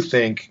I do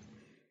think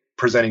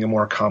presenting a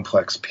more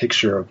complex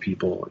picture of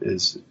people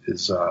is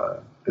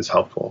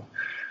helpful.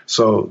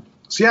 So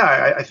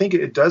yeah, I think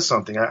it does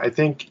something. I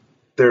think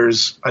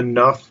there's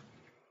enough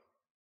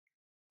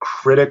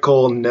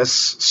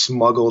criticalness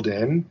smuggled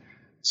in.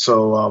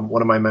 So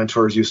one of my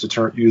mentors used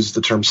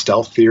the term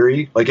stealth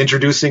theory, like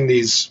introducing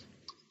these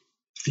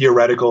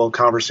theoretical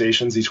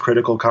conversations, these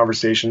critical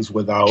conversations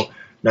without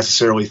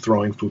necessarily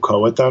throwing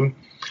Foucault at them.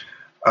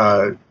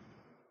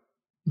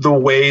 The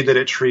way that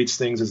it treats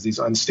things as these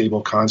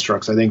unstable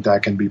constructs, I think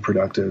that can be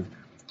productive.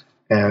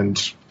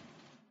 And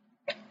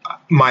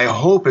my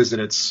hope is that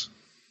it's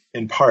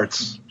in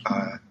parts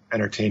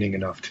entertaining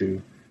enough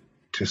to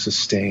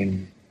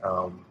sustain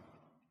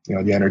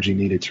the energy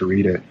needed to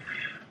read it.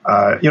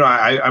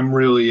 I'm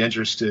really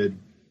interested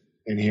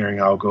in hearing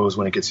how it goes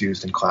when it gets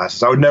used in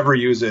classes. I would never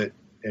use it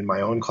in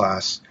my own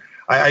class.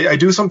 I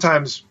do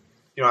sometimes,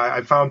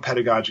 I found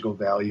pedagogical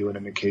value in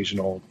an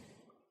occasional,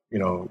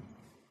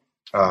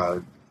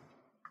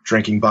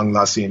 drinking bang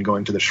lassi and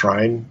going to the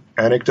shrine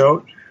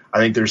anecdote. I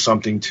think there's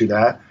something to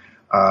that.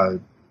 I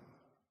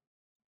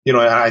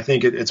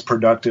think it's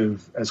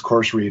productive as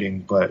course reading,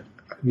 but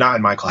not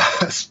in my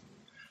class.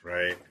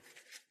 Right.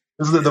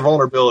 This is the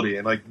vulnerability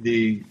and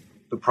the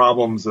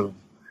problems of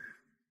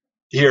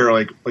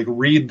here,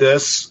 read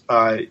this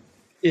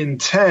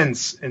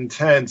intense,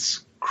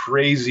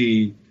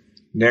 crazy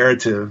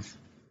narrative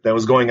that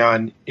was going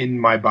on in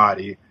my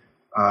body,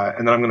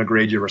 and then I'm going to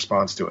grade your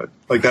response to it.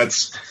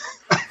 That's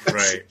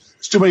right.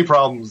 There's too many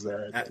problems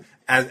there.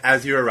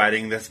 As you were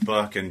writing this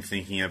book and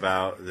thinking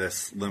about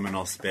this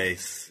liminal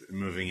space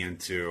moving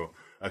into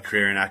a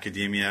career in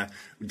academia,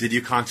 did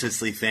you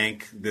consciously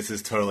think this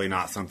is totally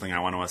not something I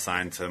want to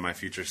assign to my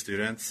future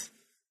students?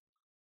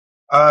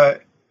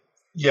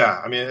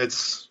 Yeah. I mean,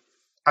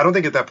 I don't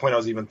think at that point I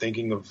was even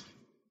thinking of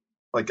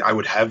I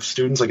would have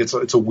students.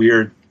 It's a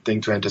weird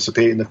thing to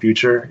anticipate in the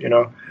future,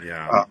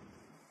 Yeah.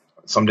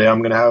 Someday I'm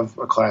going to have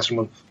a classroom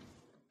of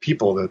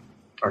people that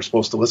are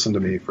supposed to listen to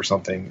me for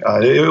something.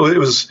 It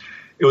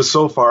was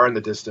so far in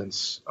the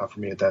distance for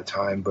me at that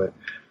time, but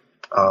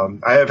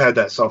I have had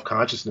that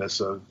self-consciousness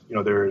of,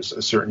 there's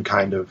a certain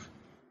kind of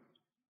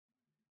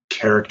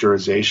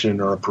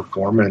characterization or a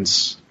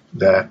performance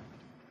that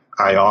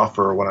I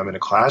offer when I'm in a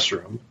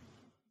classroom,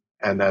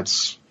 and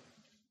that's,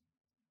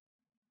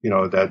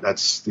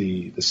 that's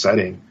the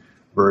setting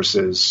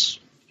versus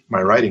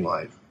my writing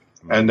life.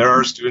 And there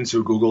are students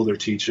who Google their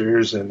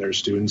teachers, and there's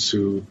students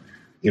who,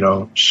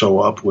 show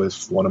up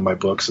with one of my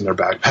books in their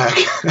backpack.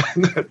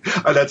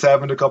 That's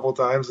happened a couple of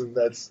times, and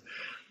that's,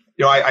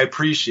 I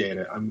appreciate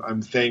it.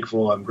 I'm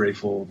thankful. I'm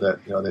grateful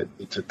that, that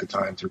they took the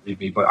time to read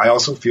me, but I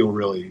also feel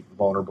really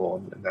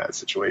vulnerable in that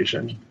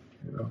situation,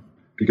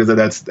 because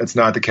that's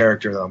not the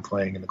character that I'm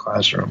playing in the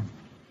classroom.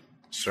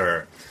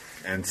 Sure.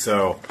 And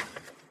so,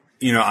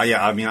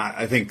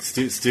 I think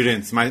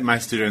students, my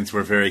students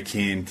were very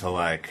keen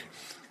to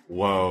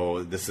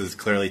whoa, this is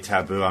clearly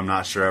taboo. I'm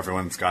not sure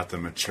everyone's got the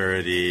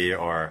maturity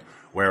or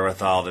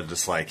wherewithal to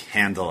just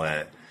handle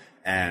it.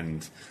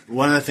 And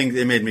one of the things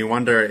it made me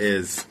wonder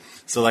is,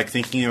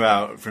 thinking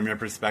about from your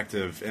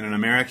perspective in an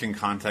American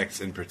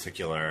context in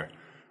particular,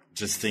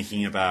 just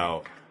thinking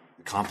about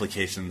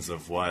complications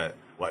of what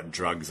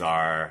drugs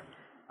are.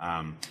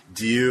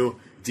 Do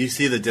you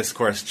see the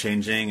discourse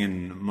changing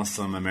in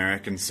Muslim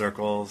American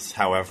circles?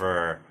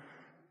 However,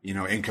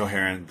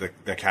 incoherent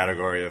the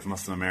category of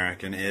Muslim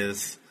American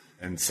is?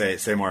 And say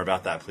more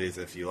about that, please,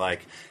 if you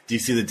like. Do you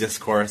see the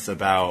discourse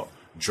about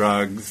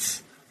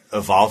drugs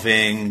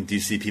evolving? Do you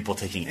see people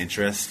taking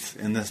interest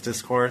in this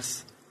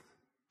discourse?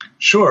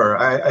 Sure.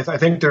 I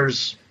think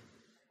there's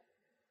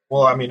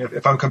Well, I mean,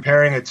 if I'm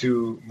comparing it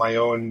to my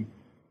own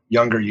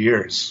younger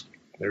years,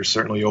 there's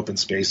certainly open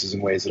spaces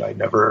in ways that I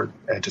never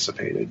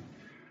anticipated.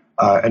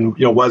 And,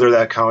 whether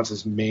that counts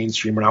as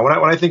mainstream or not,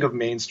 when I think of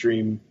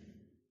mainstream,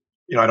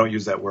 I don't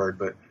use that word,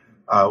 but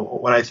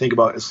when I think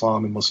about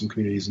Islam and Muslim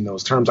communities in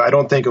those terms, I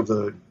don't think of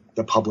the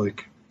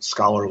public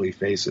scholarly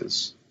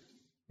faces.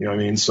 You know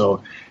what I mean?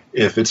 So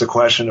if it's a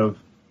question of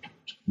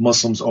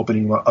Muslims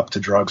opening up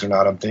to drugs or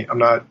not, I'm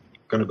not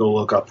going to go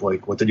look up,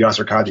 like, what did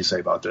Yasser Qadhi say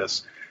about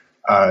this?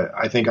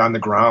 I think on the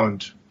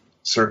ground,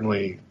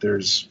 certainly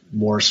there's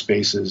more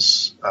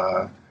spaces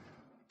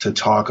to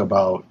talk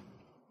about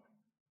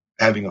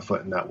having a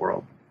foot in that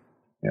world.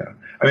 Yeah.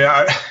 I mean,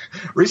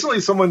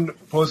 recently someone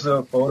posted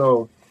a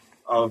photo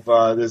of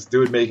this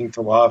dude making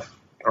tawaf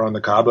around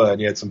the Kaaba, and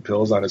he had some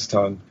pills on his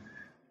tongue.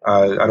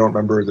 I don't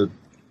remember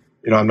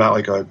I'm not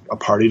like a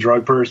party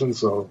drug person,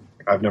 so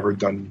I've never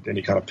done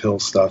any kind of pill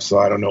stuff, so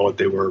I don't know what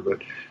they were,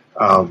 but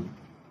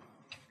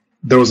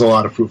there was a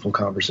lot of fruitful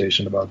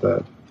conversation about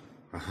that.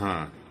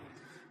 Uh-huh.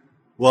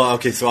 Well,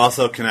 okay, so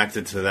also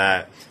connected to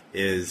that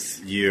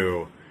is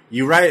you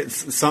write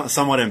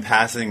somewhat in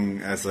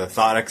passing as a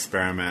thought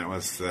experiment,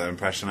 was the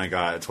impression I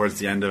got towards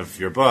the end of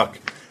your book,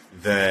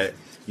 that,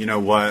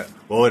 what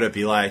would it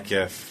be like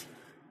if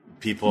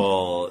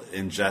people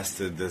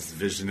ingested this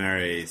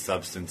visionary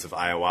substance of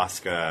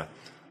ayahuasca,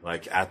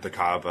 like at the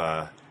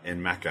Kaaba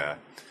in Mecca?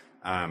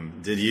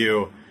 Did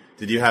you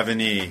have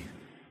any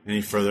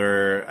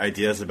further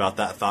ideas about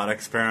that thought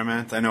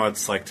experiment? I know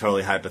it's like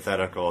totally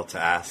hypothetical to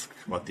ask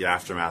what the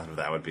aftermath of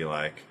that would be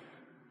like.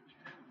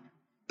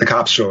 The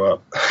cops show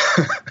up.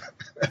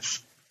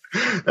 That's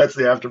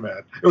the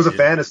aftermath. It was a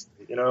fantasy,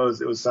 it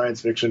was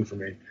science fiction for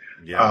me.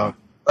 Yeah.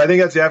 I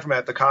think that's the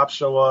aftermath. The cops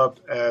show up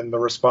and the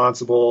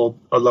responsible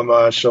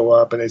ulama show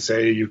up and they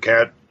say, you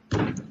can't,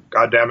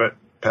 God damn it,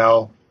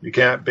 pal, you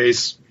can't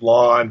base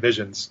law on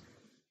visions.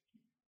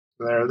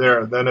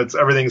 There. Then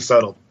everything's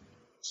settled.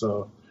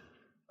 So,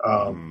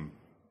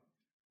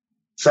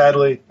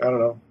 sadly, I don't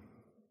know.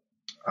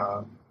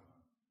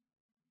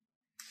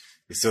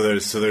 So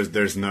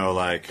there's no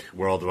like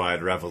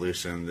worldwide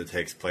revolution that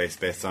takes place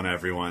based on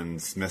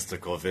everyone's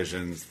mystical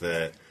visions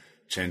that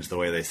change the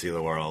way they see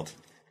the world.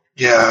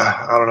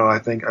 Yeah, I don't know. I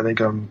think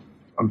I'm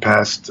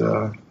past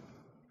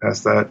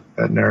that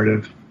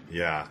narrative.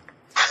 Yeah,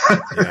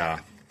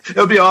 yeah. It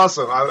would be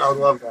awesome. I would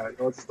love that.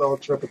 Let's still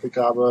trip at the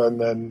Kaaba and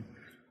then,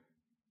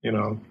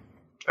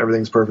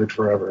 everything's perfect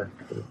forever.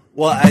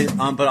 Well,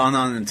 but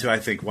on too, I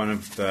think one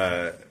of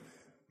the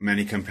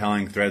many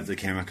compelling threads that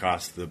came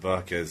across the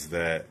book is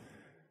that,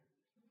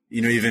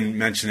 even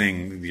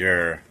mentioning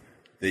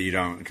that you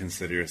don't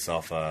consider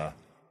yourself a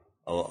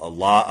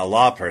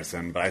law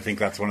person, but I think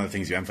that's one of the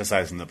things you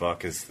emphasize in the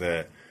book is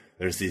that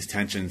there's these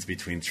tensions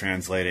between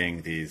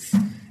translating these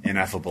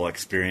ineffable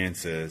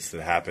experiences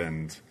that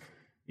happened,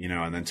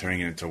 and then turning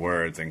it into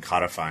words and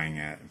codifying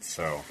it.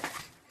 So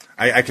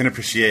I can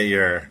appreciate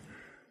your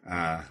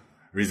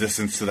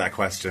resistance to that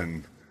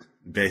question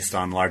based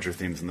on larger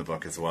themes in the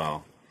book as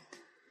well.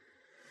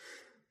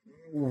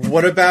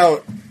 What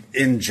about,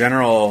 in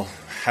general,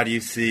 how do you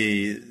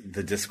see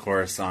the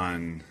discourse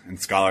and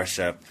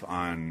scholarship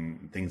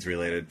on things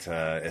related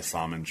to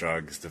Islam and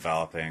drugs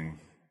developing,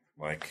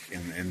 like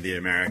in the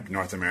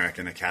North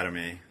American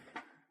Academy?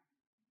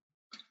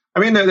 I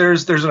mean,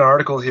 there's an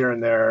article here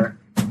and there,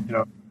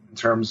 in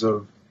terms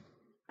of,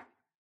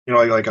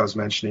 like I was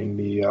mentioning,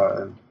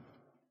 the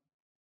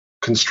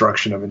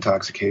construction of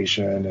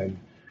intoxication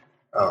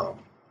and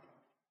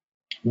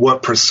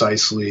what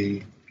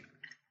precisely,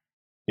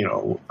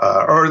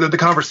 or the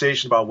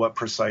conversation about what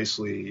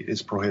precisely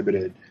is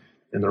prohibited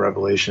in the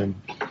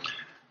Revelation.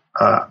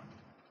 I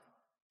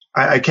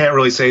can't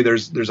really say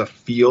there's a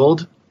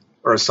field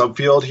or a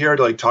subfield here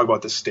to like talk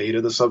about the state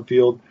of the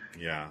subfield.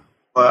 Yeah.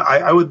 But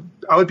I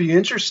would be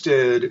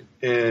interested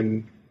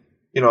in,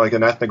 like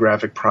an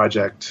ethnographic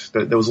project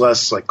that was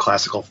less like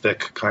classical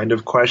fiqh kind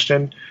of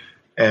question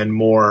and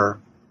more,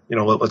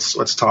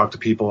 let's talk to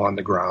people on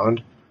the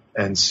ground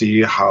and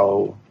see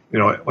how,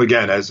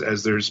 again,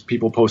 as there's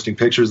people posting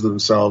pictures of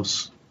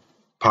themselves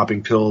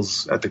popping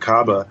pills at the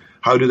Kaaba,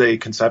 how do they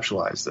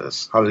conceptualize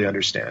this? How do they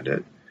understand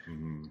it?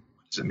 Mm-hmm.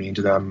 What does it mean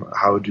to them?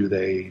 How do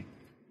they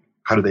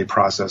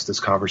process this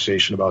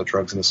conversation about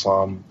drugs and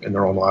Islam in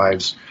their own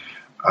lives?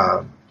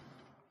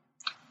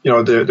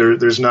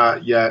 There's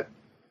not yet,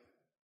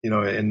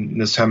 in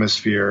this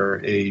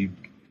hemisphere, a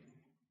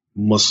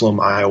Muslim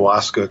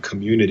ayahuasca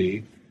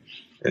community,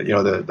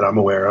 that I'm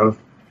aware of,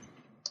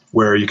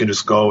 where you can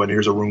just go and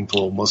here's a room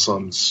full of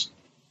Muslims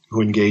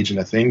who engage in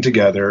a thing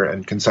together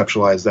and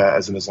conceptualize that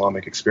as an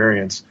Islamic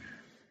experience.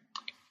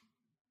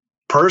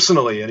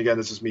 Personally, and again,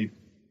 this is me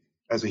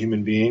as a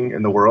human being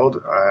in the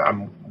world,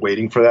 I'm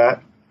waiting for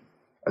that.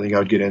 I think I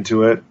would get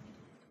into it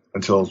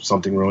until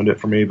something ruined it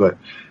for me, but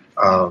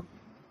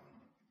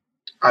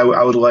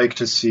I would like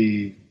to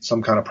see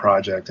some kind of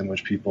project in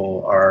which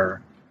people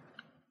are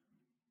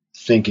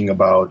thinking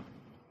about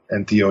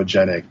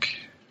entheogenic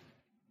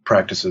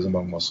practices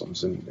among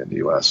Muslims in the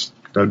U.S.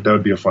 That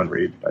would be a fun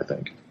read, I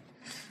think.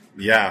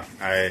 Yeah,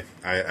 I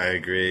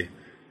agree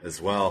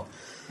as well.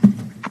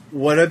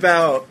 What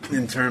about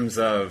in terms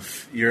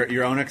of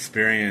your own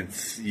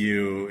experience?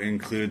 You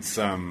include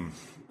some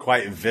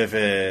quite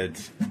vivid,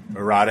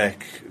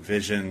 erotic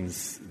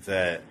visions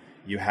that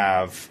you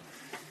have,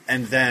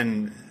 and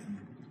then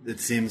it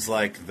seems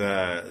like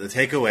the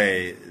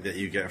takeaway that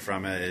you get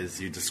from it is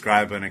you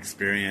describe an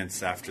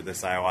experience after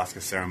this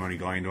ayahuasca ceremony,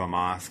 going to a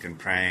mosque and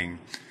praying,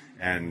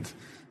 and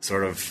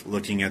sort of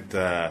looking at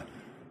the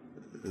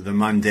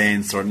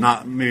mundane, sort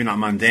of maybe not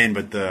mundane,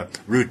 but the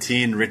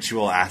routine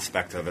ritual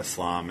aspect of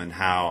Islam, and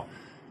how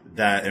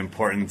that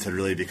importance had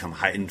really become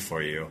heightened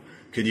for you.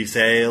 Could you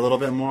say a little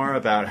bit more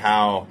about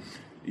how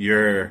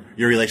your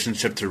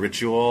relationship to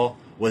ritual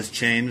was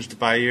changed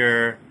by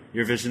your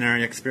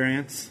visionary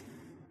experience?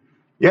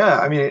 Yeah,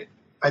 I mean,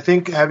 I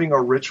think having a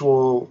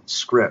ritual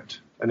script,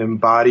 an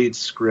embodied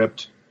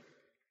script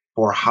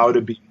for how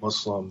to be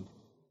Muslim,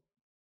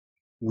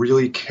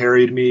 really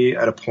carried me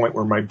at a point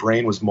where my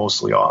brain was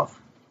mostly off.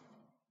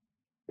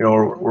 You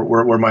know,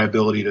 where my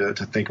ability to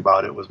think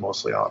about it was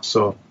mostly off.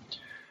 So,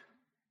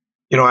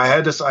 you know, I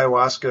had this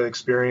ayahuasca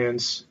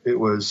experience. It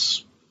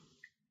was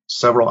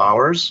several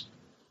hours.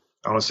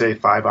 I want to say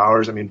 5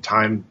 hours. I mean,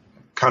 time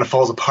kind of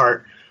falls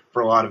apart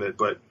for a lot of it,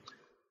 but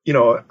you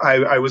know,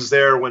 I was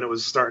there when it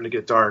was starting to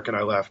get dark, and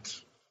I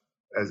left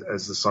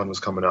as the sun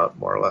was coming up,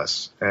 more or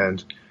less.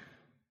 And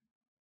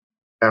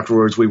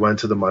afterwards, we went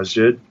to the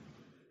masjid,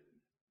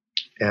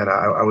 and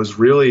I was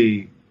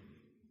really,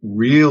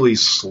 really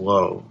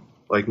slow.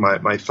 Like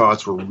my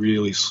thoughts were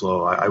really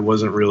slow. I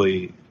wasn't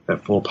really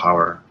at full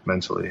power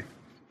mentally.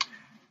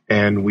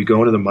 And we go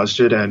into the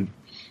masjid, and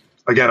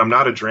again, I'm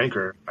not a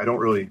drinker. I don't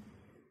really,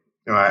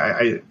 you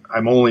know,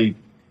 I'm only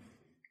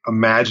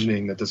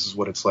imagining that this is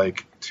what it's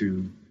like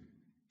to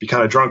be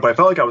kind of drunk, but I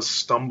felt like I was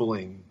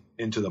stumbling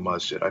into the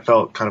masjid. I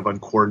felt kind of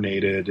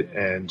uncoordinated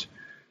and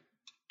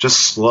just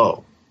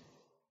slow.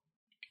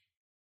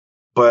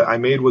 But I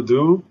made wudu,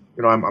 you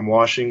know, I'm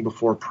washing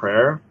before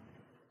prayer,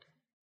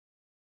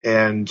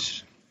 and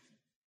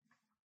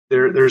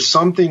there's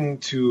something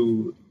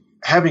to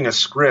having a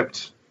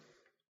script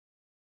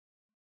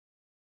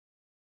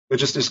that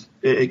just is,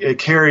 it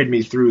carried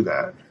me through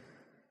that,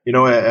 you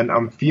know, and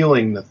I'm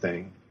feeling the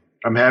thing.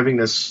 I'm having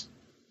this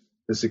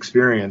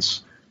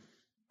experience,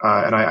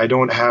 and I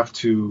don't have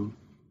to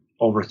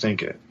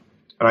overthink it.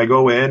 And I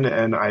go in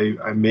and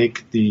I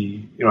make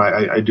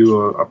I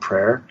do a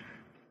prayer,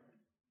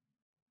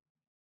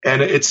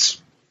 and it's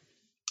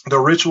the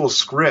ritual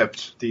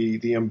script,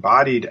 the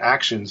embodied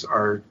actions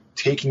are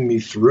taking me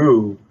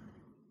through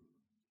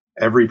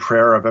every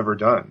prayer I've ever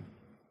done.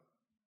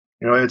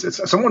 You know,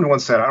 it's someone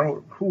once said, I don't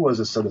know who was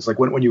it said this, like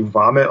when you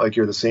vomit, like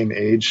you're the same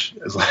age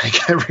as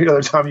like every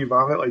other time you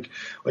vomit, like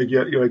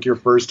you're like your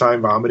first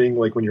time vomiting,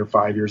 like when you're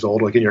 5 years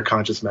old, like in your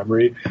conscious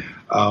memory.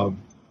 You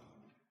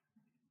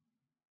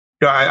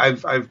know,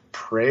 I've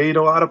prayed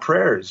a lot of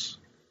prayers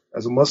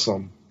as a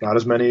Muslim, not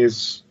as many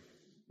as,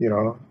 you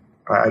know,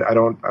 I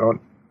don't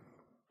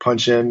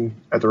punch in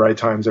at the right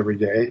times every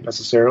day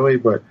necessarily,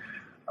 but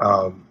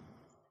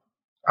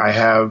I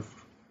have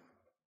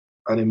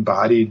an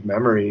embodied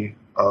memory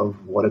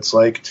of what it's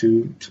like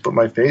to put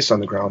my face on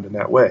the ground in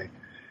that way,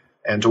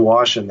 and to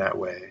wash in that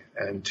way,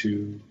 and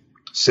to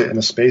sit in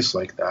a space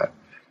like that.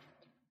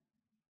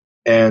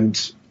 And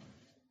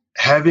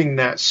having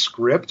that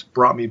script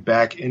brought me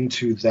back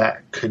into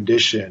that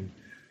condition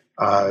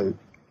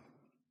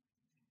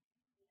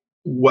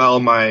while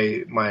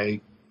my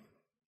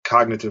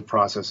cognitive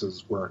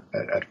processes weren't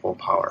at full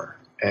power.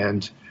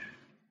 And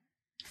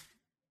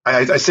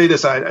I say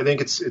this, I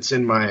think it's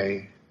in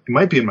it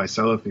might be in my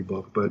Salafi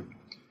book, but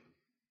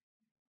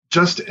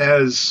just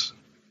as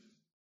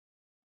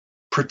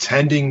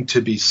pretending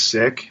to be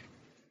sick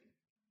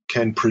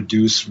can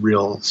produce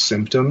real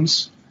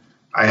symptoms,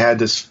 I had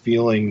this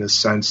feeling, this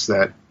sense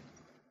that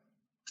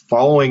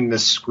following the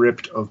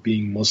script of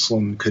being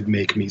Muslim could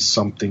make me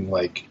something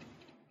like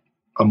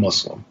a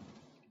Muslim,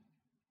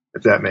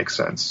 if that makes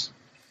sense.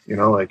 You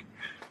know, like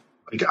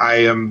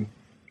I am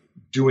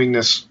doing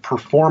this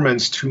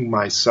performance to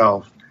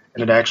myself,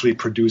 and it actually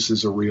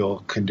produces a real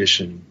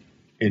condition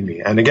in me.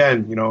 And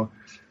again, you know,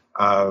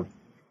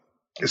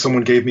 if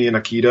someone gave me an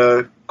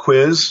Akida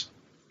quiz,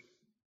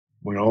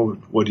 you know,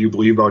 what do you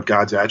believe about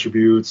God's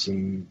attributes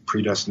and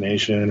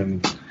predestination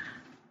and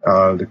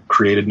the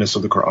createdness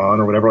of the Quran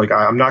or whatever, like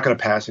I'm not going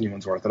to pass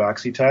anyone's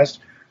orthodoxy test,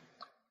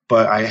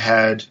 but I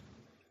had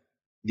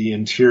the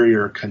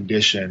interior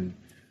condition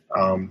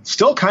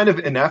still kind of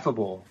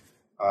ineffable,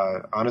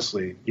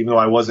 honestly, even though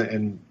I wasn't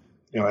in,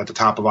 you know, at the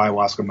top of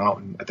Ayahuasca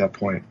Mountain at that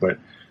point, but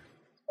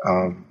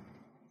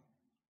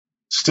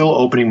still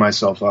opening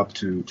myself up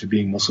to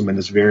being Muslim in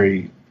this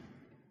very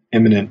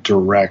imminent,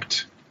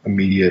 direct,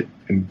 immediate,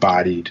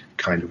 embodied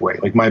kind of way.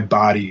 Like my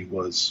body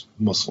was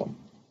Muslim.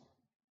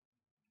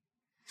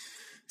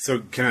 So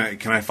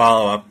can I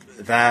follow up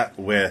that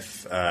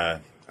with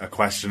a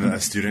question that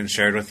a student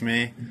shared with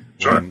me?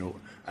 Sure. When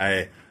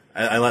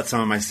I let some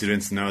of my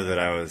students know that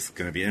I was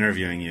going to be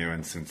interviewing you,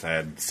 and since I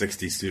had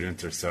 60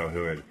 students or so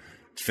who had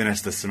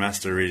finished the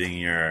semester reading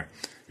your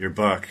your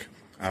book,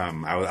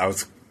 I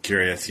was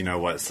curious,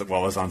 what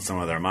was on some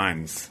of their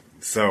minds.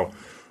 So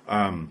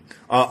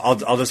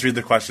I'll just read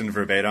the question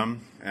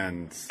verbatim,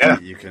 and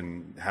you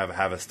can have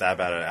a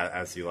stab at it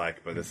as you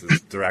like. But this is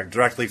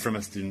directly from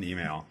a student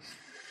email.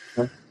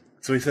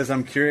 So he says,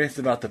 I'm curious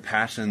about the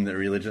passion that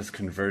religious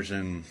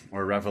conversion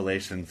or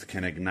revelations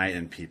can ignite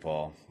in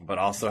people, but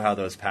also how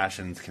those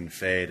passions can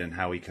fade and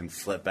how we can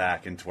slip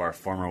back into our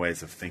former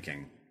ways of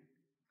thinking.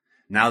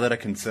 Now that a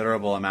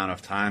considerable amount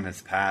of time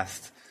has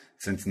passed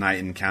since Knight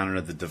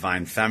encountered the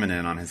divine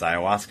feminine on his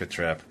ayahuasca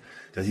trip,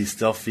 does he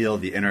still feel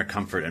the inner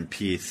comfort and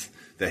peace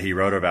that he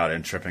wrote about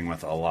in Tripping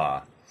with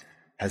Allah?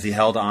 Has he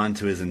held on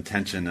to his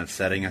intention of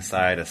setting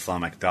aside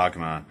Islamic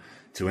dogma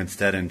to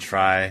instead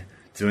try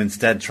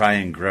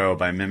and grow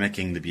by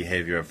mimicking the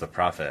behavior of the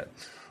Prophet?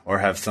 Or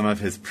have some of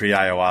his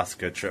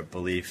pre-ayahuasca trip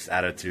beliefs,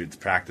 attitudes,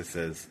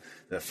 practices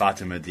that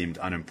Fatima deemed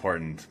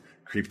unimportant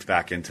creeped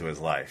back into his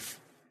life?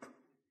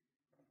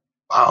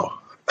 Wow.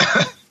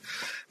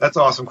 That's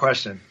an awesome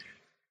question.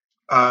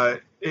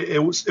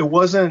 It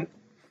wasn't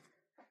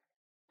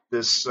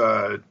this,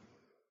 the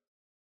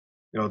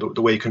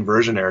way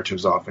conversion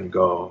narratives often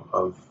go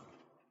of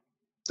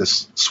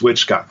this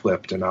switch got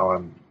flipped and now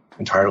I'm an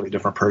entirely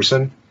different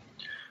person.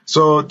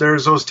 So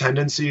there's those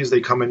tendencies, they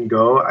come and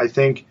go. I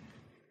think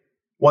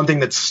one thing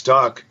that's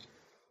stuck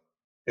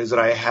is that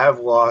I have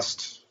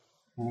lost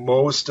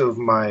most of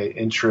my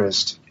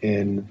interest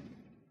in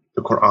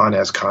the Quran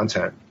as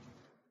content.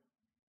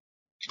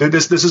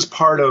 This is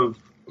part of,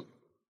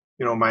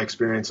 my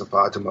experience of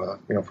Fatima,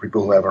 for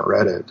people who haven't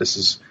read it. This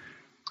is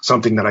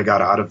something that I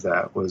got out of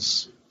that,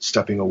 was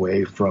stepping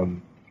away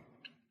from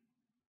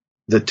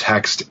the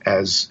text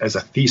as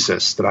a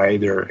thesis that I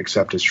either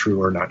accept as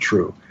true or not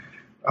true.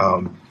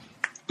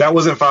 That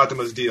wasn't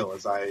Fatima's deal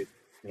as I,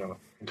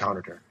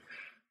 encountered her.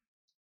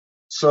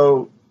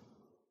 So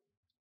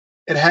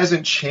it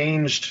hasn't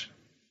changed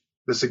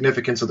the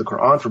significance of the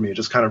Quran for me. It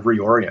just kind of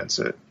reorients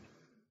it.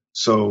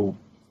 So,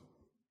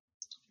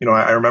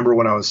 I remember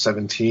when I was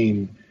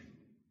 17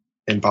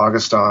 in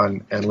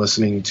Pakistan and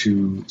listening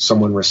to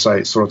someone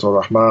recite Surah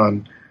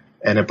Al-Rahman,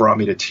 and it brought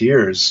me to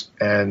tears.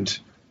 And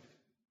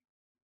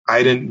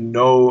I didn't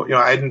know,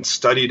 I hadn't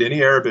studied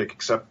any Arabic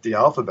except the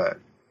alphabet,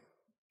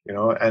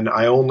 and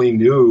I only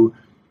knew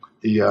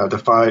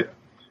the five,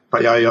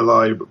 I'm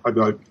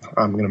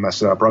going to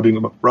mess it up,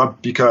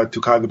 Rabbika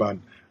Tukadiban,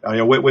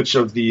 which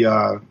of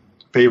the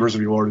favors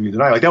of your Lord do you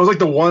deny? Like, that was like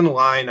the one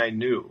line I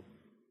knew.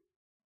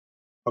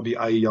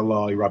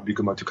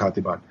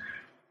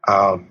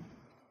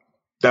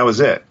 That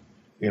was it,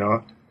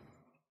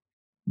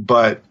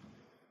 But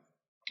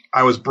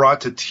I was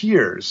brought to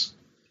tears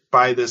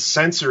by the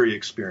sensory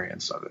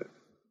experience of it,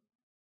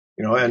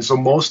 and so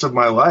most of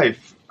my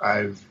life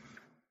I've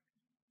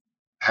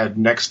had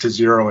next to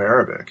zero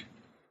Arabic,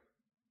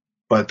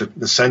 but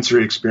the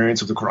sensory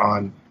experience of the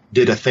Quran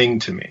did a thing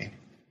to me.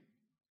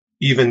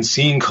 Even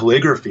seeing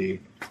calligraphy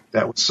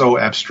that was so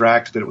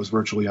abstract that it was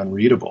virtually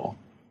unreadable,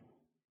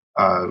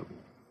 I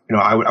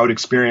would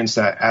experience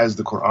that as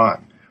the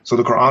Quran. So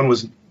the Quran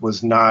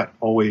was not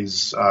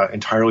always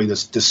entirely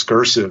this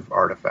discursive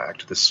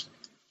artifact, this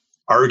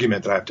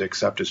argument that I have to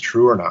accept as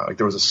true or not. Like,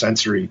 there was a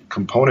sensory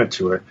component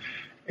to it.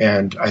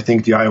 And I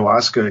think the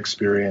ayahuasca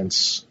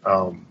experience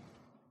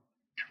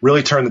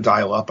really turned the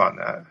dial up on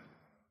that.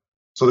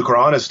 So the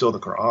Quran is still the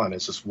Quran.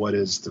 It's just, what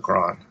is the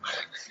Quran?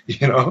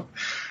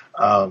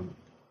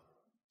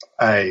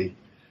 I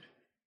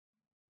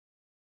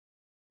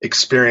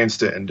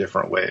experienced it in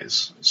different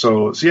ways.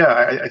 So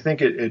yeah, I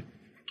think it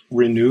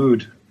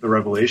renewed the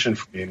revelation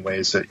for me in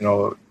ways that,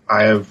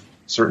 I have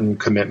certain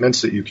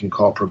commitments that you can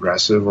call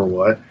progressive or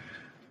what.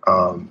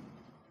 And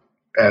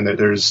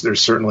there's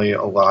certainly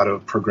a lot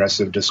of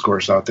progressive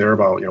discourse out there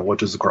about, what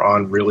does the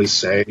Quran really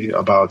say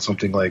about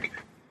something like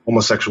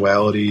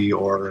homosexuality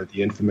or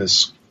the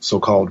infamous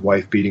so-called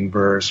wife-beating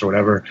verse or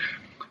whatever.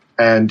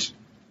 And,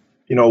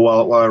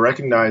 while I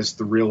recognize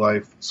the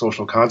real-life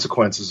social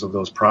consequences of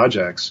those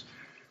projects,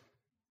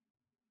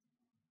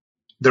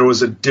 there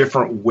was a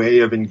different way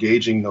of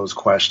engaging those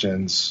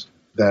questions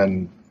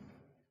than,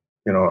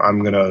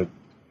 I'm going to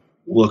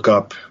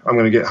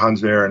get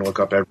Hans Wehr and look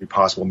up every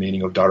possible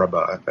meaning of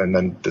daraba and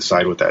then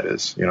decide what that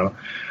is,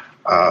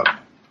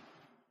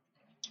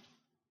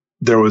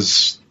 There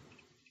was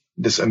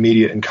this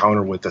immediate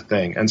encounter with the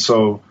thing. And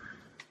so,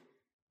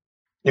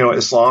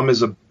 Islam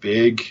is a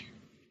big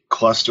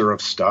cluster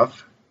of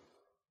stuff,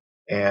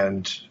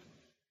 and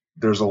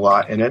there's a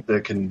lot in it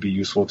that can be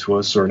useful to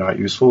us or not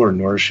useful, or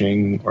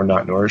nourishing or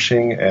not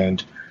nourishing.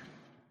 And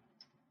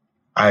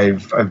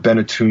I've been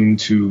attuned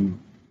to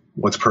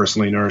what's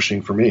personally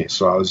nourishing for me.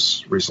 So I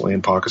was recently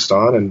in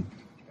Pakistan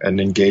and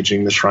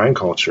engaging the shrine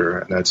culture.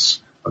 And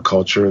that's a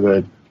culture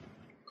that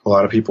a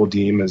lot of people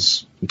deem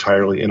as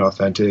entirely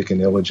inauthentic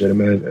and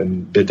illegitimate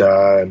and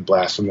bid'ah and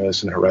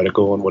blasphemous and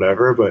heretical and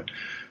whatever. But,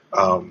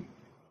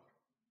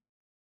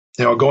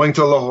 going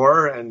to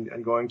Lahore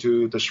and going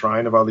to the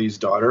shrine of Ali's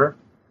daughter,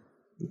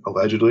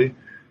 allegedly,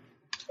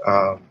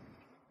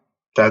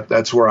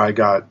 that's where I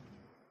got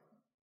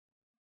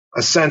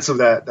a sense of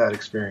that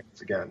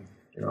experience again,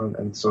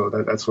 and so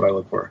that's what I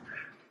look for.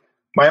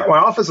 My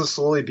office is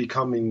slowly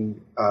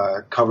becoming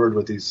covered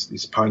with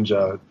these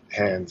panja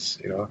hands,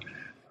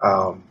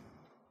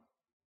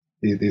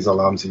 these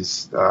alams,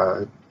 these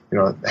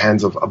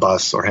hands of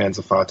Abbas or hands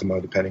of Fatima,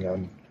 depending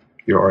on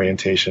your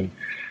orientation.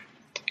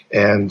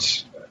 And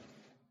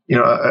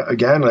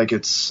again, like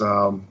it's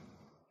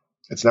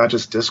not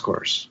just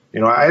discourse.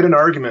 I had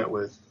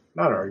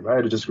I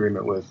had a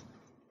disagreement with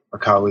a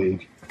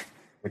colleague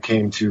that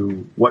came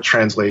to what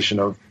translation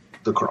of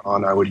the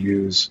Quran I would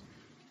use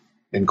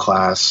in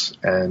class.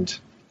 And,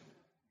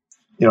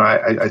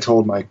 I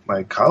told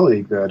my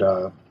colleague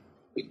that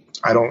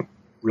I don't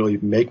really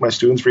make my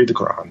students read the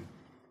Quran.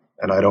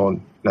 And I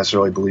don't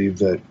necessarily believe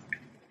that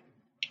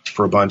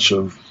for a bunch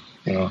of,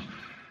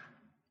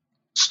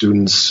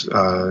 students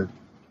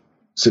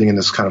sitting in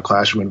this kind of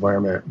classroom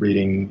environment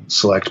reading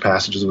select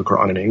passages of the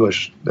Quran in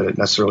English, that it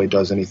necessarily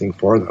does anything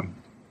for them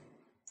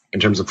in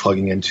terms of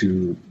plugging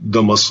into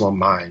the Muslim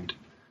mind.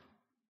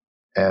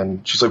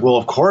 And she's like, well,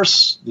 of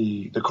course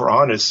the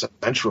Quran is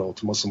central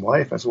to Muslim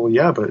life. I said, well,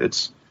 yeah, but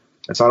it's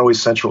not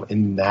always central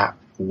in that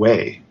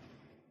way,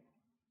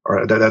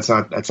 or that's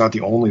not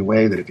the only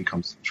way that it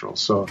becomes central.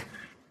 So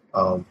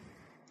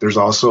there's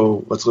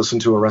also, let's listen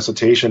to a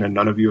recitation, and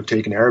none of you have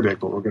taken Arabic,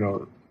 but we're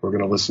gonna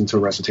listen to a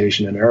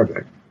recitation in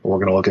Arabic, or we're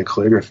gonna look at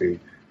calligraphy,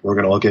 we're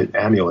gonna look at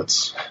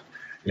amulets,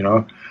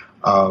 So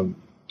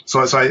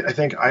I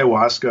think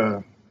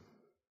ayahuasca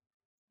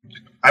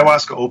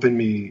opened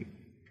me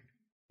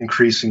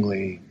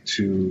increasingly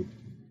to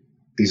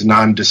these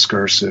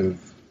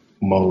non-discursive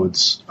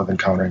modes of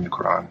encountering the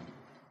Quran.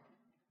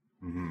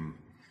 Mm-hmm.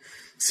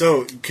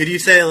 So could you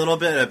say a little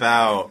bit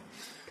about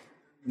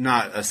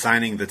not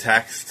assigning the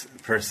text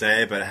per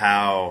se, but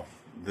how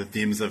the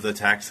themes of the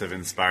text have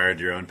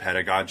inspired your own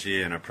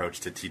pedagogy and approach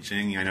to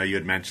teaching? I know you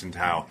had mentioned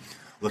how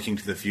looking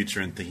to the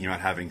future and thinking about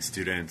having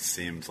students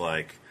seemed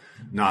like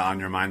not on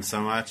your mind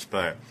so much,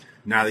 but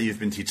now that you've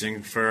been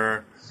teaching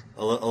for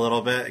a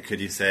little bit, could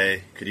you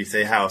say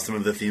how some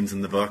of the themes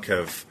in the book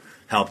have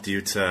helped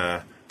you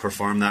to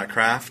perform that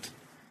craft?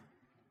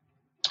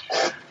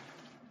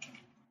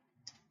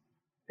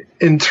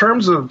 In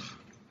terms of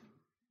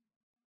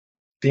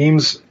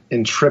themes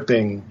in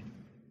tripping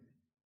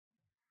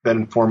that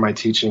inform my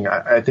teaching,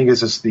 I think it's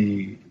just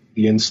the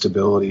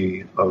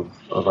instability of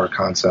our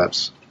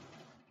concepts.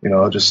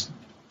 Just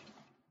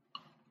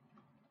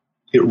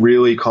it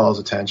really calls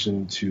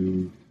attention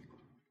to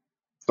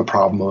the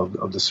problem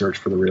of the search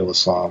for the real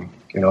Islam,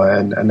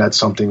 and that's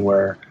something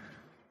where,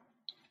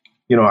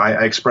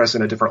 I express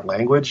in a different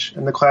language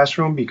in the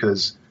classroom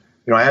because,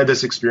 I had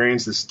this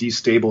experience, this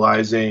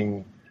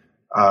destabilizing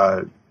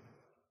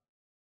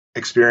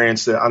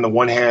experience that on the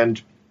one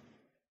hand,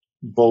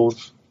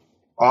 both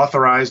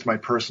authorized my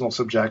personal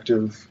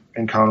subjective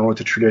encounter with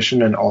the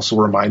tradition and also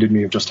reminded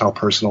me of just how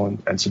personal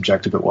and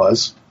subjective it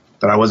was,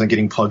 that I wasn't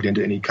getting plugged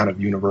into any kind of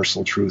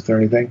universal truth or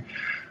anything.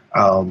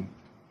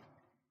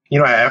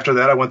 After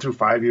that, I went through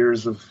 5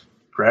 years of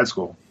grad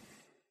school,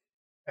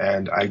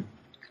 and I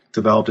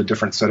developed a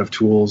different set of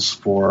tools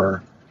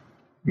for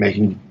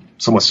making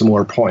somewhat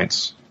similar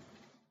points.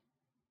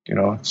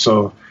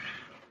 So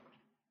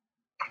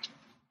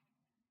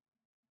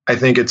I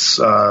think it's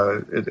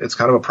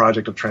kind of a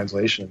project of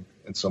translation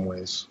in some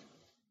ways.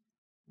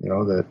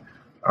 That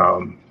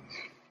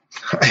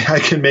I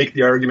can make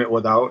the argument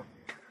without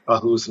a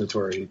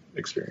hallucinatory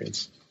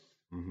experience.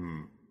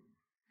 Mm-hmm.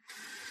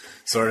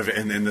 Sort of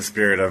in the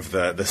spirit of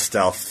the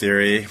stealth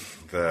theory,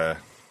 the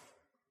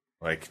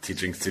like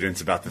teaching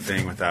students about the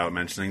thing without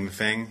mentioning the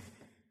thing.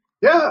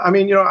 Yeah, I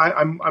mean,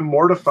 I'm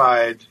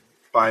mortified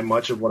by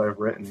much of what I've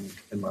written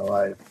in my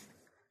life,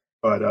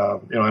 but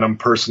and I'm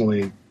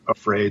personally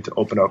afraid to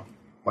open up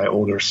my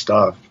older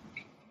stuff.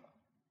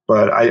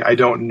 But I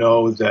don't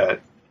know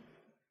that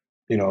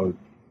the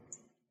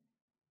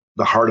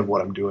heart of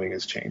what I'm doing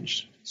has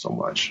changed so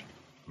much.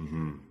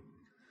 Mm-hmm.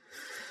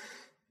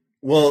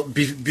 Well,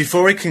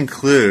 before we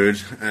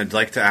conclude, I'd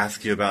like to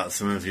ask you about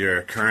some of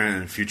your current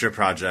and future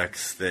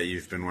projects that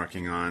you've been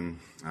working on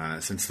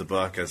since the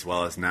book, as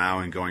well as now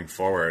and going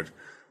forward.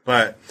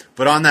 But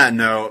on that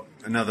note,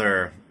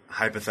 another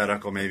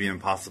hypothetical, maybe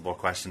impossible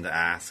question to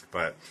ask,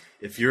 but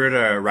if you were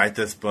to write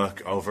this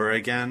book over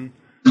again,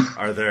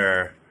 are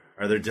there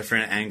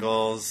different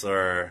angles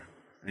or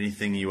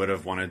anything you would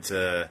have wanted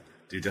to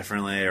do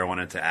differently or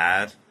wanted to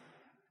add?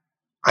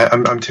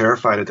 I'm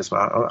terrified at this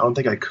point. I don't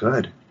think I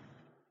could.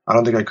 I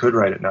don't think I could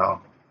write it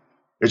now.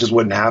 It just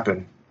wouldn't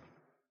happen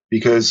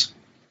because,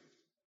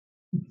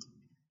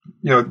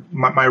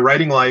 my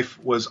writing life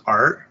was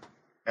art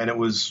and it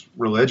was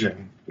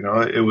religion.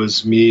 It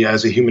was me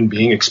as a human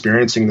being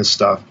experiencing this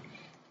stuff.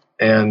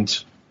 And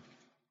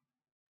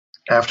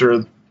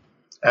after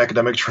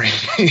academic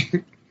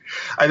training,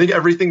 I think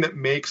everything that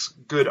makes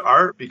good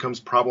art becomes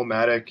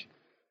problematic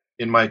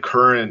in my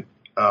current,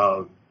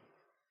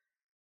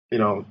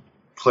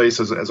 place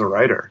as a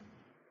writer.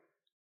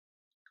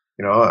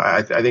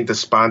 I think the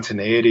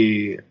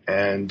spontaneity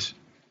and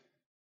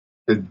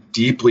the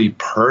deeply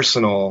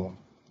personal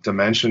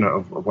dimension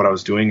of what I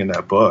was doing in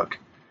that book,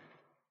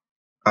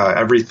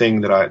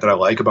 everything that I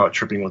like about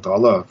Tripping with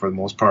Allah, for the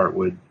most part,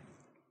 would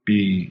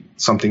be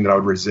something that I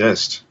would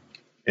resist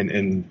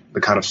in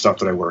the kind of stuff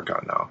that I work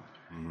on now.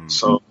 Mm-hmm.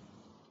 So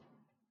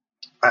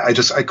I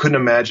couldn't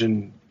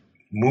imagine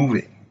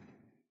moving,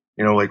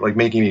 like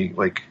making any,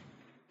 like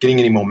getting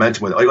any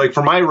momentum with it. Like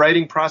for my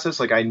writing process,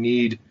 like I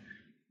need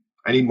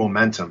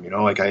momentum,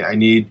 like I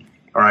need,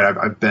 all right,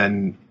 I've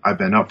been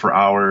up for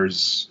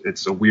hours.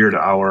 It's a weird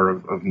hour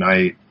of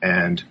night,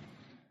 and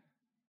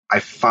I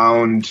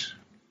found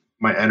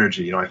my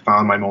energy, I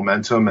found my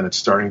momentum, and it's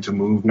starting to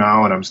move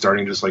now, and I'm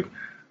starting to just like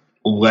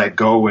let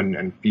go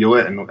and feel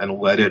it and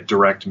let it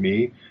direct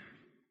me.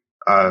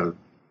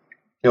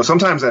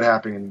 Sometimes that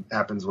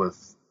happens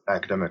with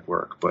academic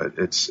work, but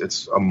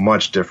it's a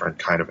much different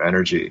kind of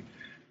energy.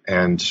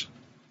 And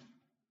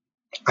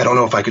I don't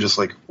know if I could just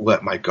like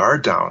let my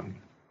guard down.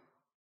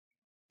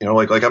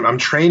 Like I'm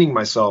training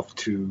myself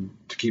to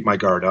keep my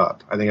guard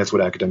up. I think that's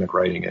what academic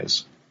writing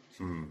is.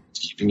 It's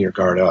keeping your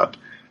guard up.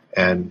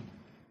 And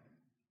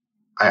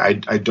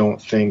I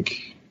don't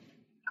think,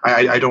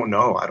 I don't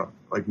know. I don't,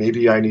 like,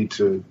 maybe I need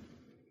to,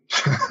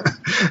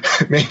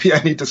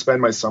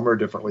 spend my summer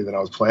differently than I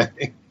was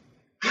planning,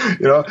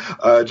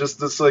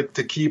 just like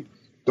to keep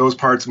those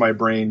parts of my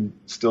brain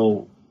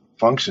still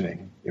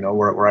functioning,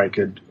 where I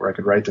could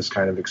write this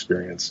kind of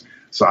experience.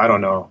 So I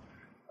don't know.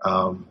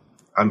 I'm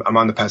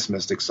on the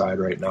pessimistic side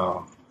right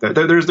now.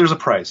 There's a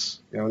price,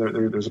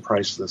 there's a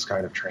price to this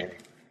kind of training.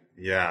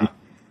 Yeah.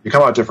 You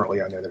come out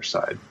differently on the other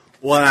side.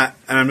 Well,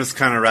 and I'm just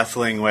kind of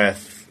wrestling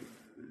with,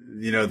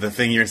 the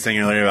thing you were saying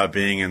earlier about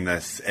being in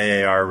this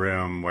AAR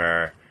room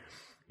where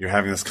you're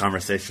having this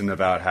conversation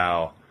about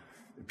how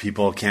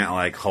people can't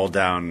like hold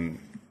down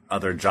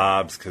other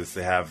jobs because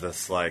they have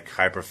this like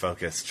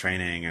hyper-focused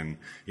training, and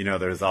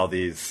there's all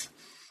these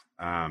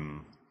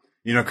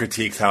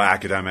critiques how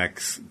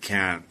academics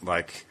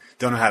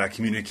don't know how to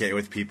communicate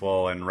with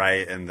people and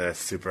write in this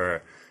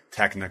super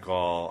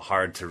technical,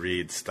 hard to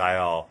read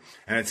style.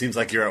 And it seems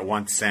like you're at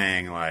once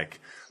saying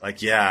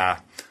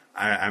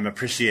I'm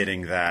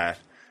appreciating that.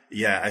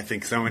 Yeah, I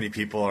think so many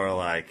people are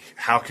like,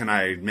 how can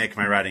I make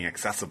my writing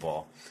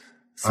accessible?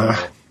 So,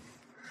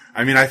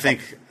 I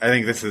think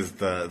this is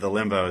the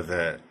limbo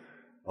that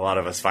a lot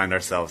of us find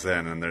ourselves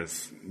in, and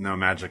there's no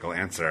magical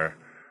answer.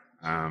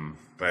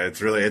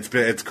 But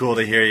it's cool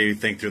to hear you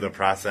think through the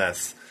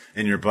process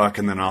in your book,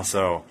 and then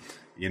also,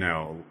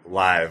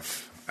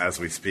 live as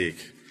we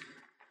speak.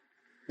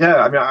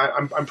 Yeah,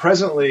 I'm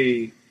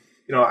presently,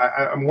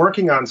 I'm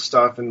working on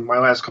stuff, and my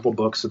last couple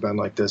books have been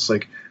like this.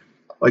 Like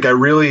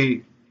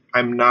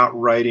I'm not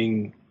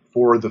writing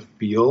for the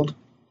field,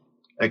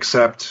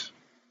 except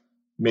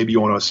maybe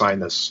you want to assign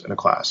this in a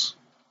class.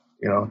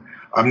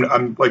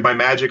 I'm like my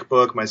magic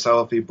book, my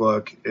Salafi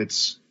book.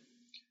 It's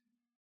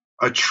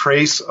a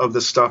trace of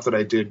the stuff that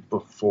I did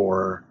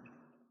before,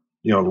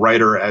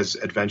 writer as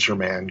adventure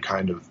man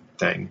kind of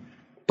thing,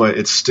 but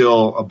it's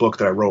still a book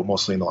that I wrote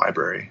mostly in the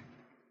library.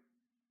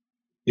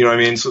 You know what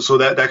I mean? So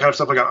that kind of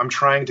stuff, like I'm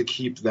trying to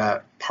keep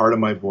that part of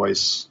my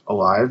voice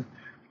alive,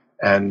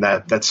 and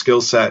that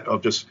skill set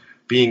of just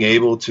being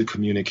able to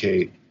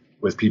communicate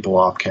with people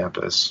off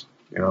campus.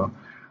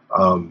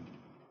 I'm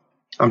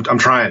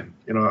trying.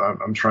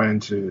 I'm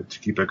trying to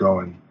keep it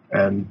going.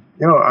 And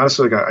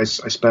honestly, like I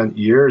spent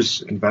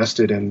years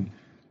invested in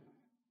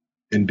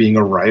being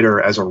a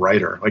writer as a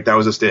writer. Like that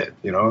was just it.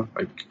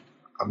 Like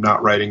I'm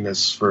not writing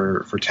this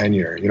for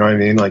tenure. You know what I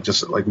mean? Like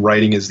just like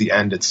writing is the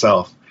end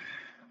itself.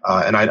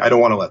 And I don't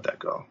want to let that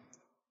go.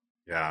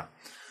 Yeah.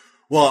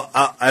 Well,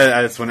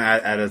 I just want to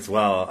add as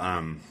well.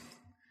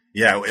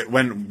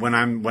 When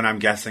I'm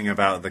guessing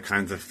about the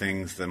kinds of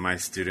things that my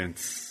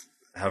students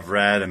have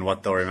read and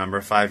what they'll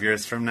remember 5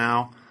 years from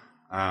now,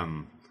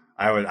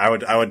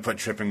 I would put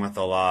Tripping with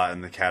Allah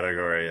in the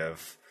category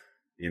of,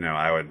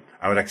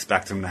 I would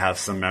expect them to have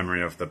some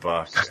memory of the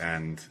book,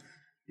 and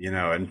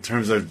in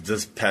terms of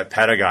just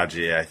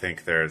pedagogy, I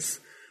think there's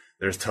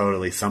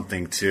totally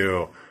something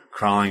to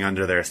crawling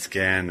under their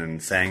skin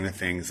and saying the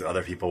things that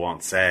other people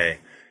won't say,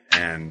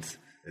 and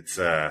it's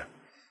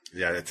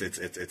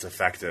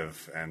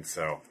effective. And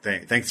so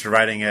thanks for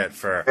writing it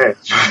for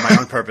my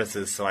own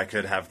purposes, so I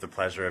could have the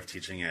pleasure of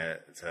teaching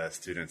it to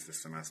students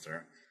this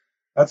semester.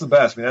 That's the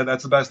best.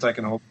 That's the best I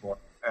can hope for.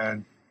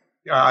 And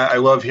I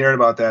love hearing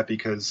about that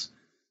because,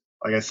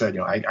 like I said,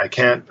 I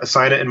can't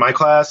assign it in my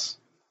class.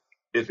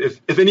 If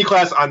any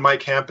class on my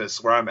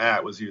campus where I'm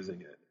at was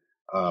using it,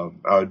 I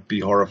would be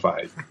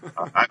horrified.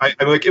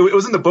 It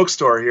was in the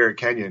bookstore here at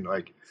Kenyon,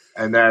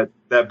 and that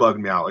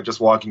bugged me out. Like just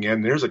walking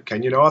in, there's a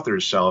Kenyon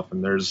authors shelf,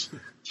 and there's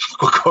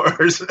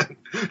course and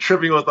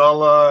Tripping with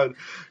Allah. And,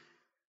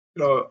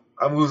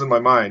 I'm losing my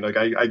mind. Like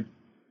I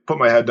put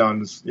my head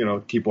down,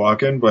 and, keep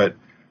walking. But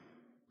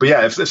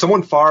yeah, if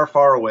someone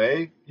far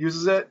away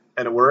uses it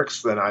and it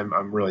works, then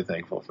I'm really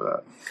thankful for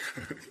that.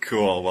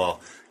 Cool.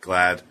 Well,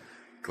 glad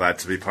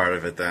to be part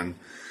of it then.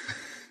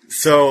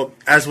 So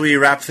as we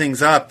wrap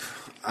things up,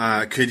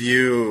 could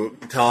you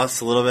tell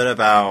us a little bit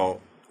about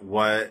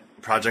what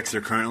projects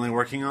you're currently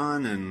working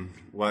on and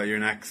what your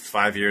next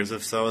 5 years or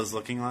so is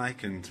looking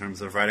like in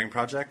terms of writing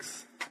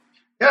projects?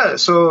 Yeah,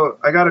 so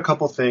I got a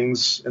couple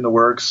things in the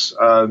works.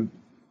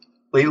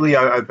 Lately,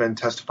 I've been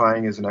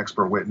testifying as an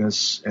expert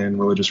witness in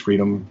religious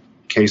freedom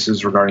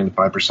cases regarding the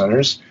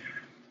 5%ers.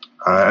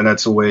 And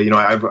that's a way,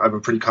 I have a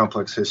pretty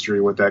complex history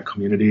with that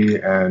community.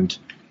 And,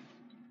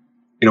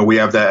 we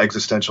have that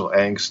existential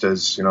angst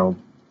as,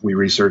 we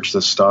research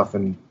this stuff.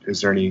 And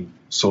is there any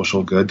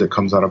social good that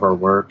comes out of our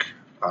work?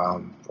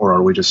 Or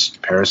are we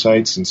just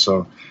parasites? And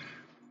so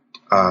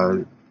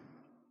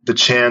the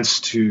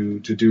chance to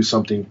do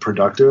something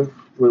productive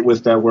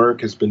with that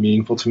work has been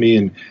meaningful to me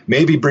and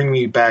maybe bring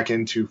me back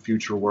into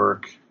future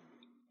work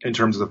in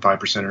terms of the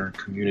 5%er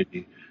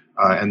community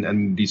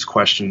and these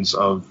questions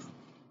of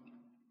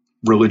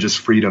religious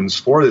freedoms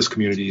for this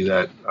community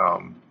that,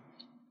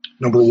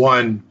 number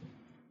one,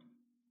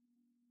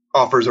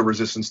 offers a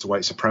resistance to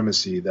white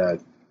supremacy that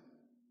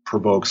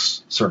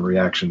provokes certain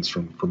reactions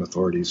from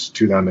authorities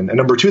to them. And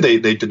number two,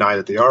 they deny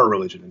that they are a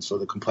religion. And so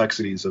the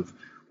complexities of,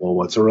 well,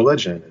 what's a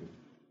religion? And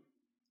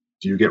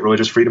do you get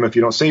religious freedom if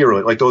you don't say you're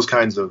religious? Like those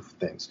kinds of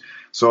things.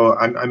 So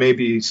I may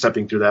be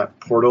stepping through that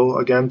portal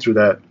again through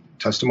that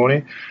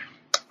testimony.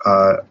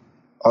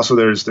 Also,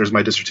 there's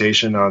my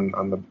dissertation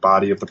on the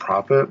body of the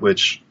prophet,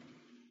 which,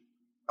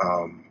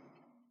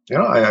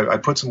 I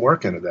put some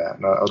work into that.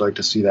 And I'd like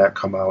to see that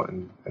come out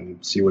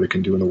and see what it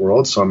can do in the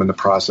world. So I'm in the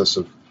process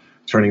of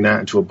turning that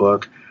into a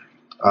book.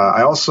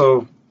 I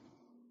also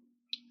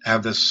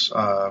have this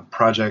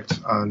project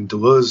on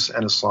Deleuze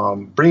and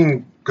Islam,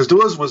 because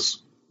Deleuze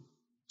was,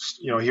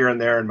 here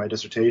and there in my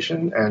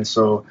dissertation. And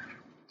so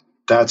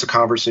that's a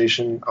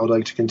conversation I would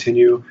like to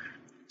continue.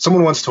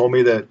 Someone once told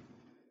me that,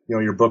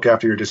 your book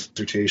after your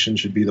dissertation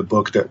should be the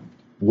book that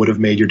would have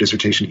made your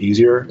dissertation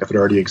easier if it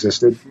already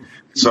existed.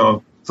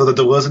 So the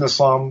Deleuze and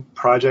Islam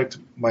project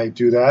might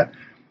do that.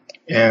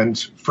 And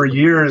for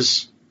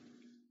years,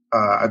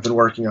 I've been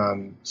working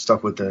on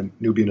stuff with the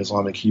Nubian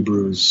Islamic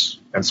Hebrews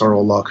and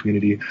Ansarullah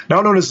community,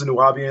 now known as the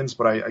Nuwabians,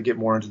 but I get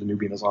more into the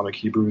Nubian Islamic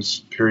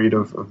Hebrews period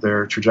of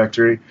their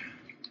trajectory.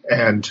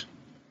 And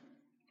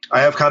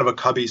I have kind of a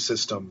cubby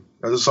system.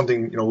 Now, this is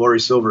something, Laurie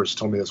Silvers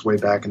told me this way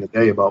back in the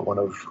day about one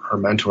of her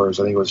mentors.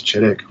 I think it was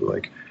Chittick, who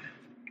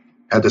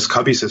had this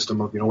cubby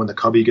system of, when the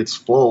cubby gets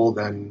full,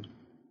 then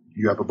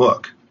you have a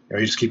book.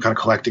 You just keep kind of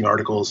collecting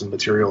articles and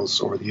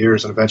materials over the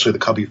years, and eventually the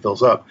cubby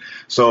fills up.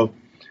 So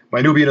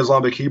my Nubian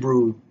Islamic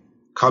Hebrew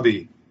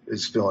cubby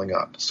is filling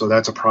up. So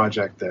that's a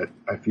project that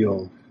I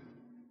feel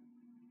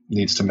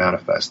needs to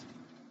manifest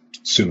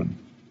soon.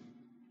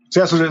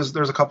 So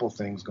there's a couple of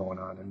things going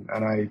on,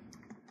 and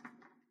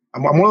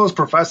I'm one of those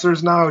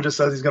professors now who just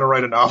says he's going to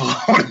write a novel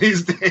one of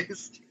these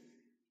days.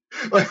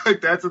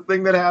 like that's a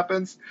thing that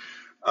happens.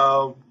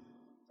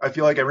 I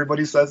feel like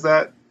everybody says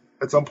that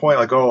at some point,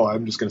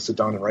 I'm just going to sit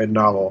down and write a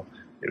novel.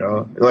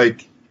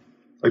 Like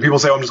people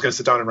say, I'm just going to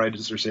sit down and write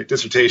a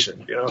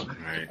dissertation.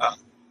 Right.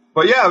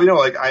 But yeah,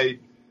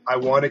 I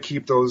want to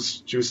keep those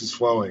juices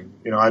flowing.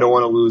 I don't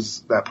want to lose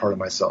that part of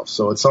myself.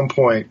 So at some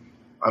point,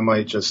 I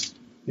might just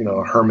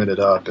hermit it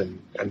up and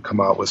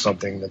come out with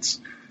something that's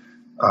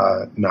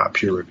not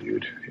peer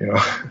reviewed,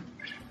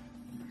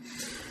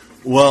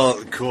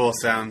 Well, cool.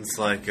 Sounds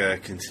like a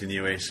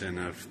continuation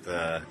of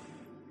the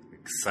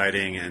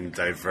exciting and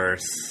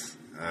diverse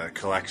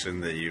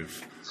collection that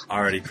you've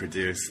already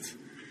produced.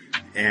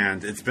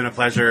 And it's been a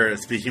pleasure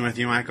speaking with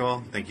you,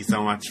 Michael. Thank you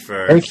so much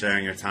for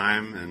sharing your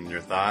time and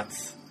your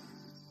thoughts.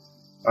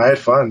 I had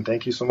fun.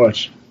 Thank you so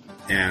much.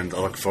 And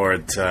I look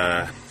forward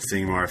to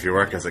seeing more of your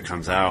work as it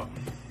comes out.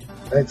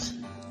 Thanks.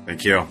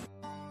 Thank you.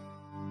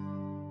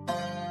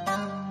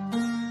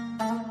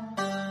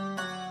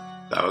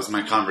 That was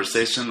my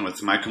conversation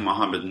with Michael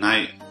Muhammad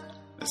Knight,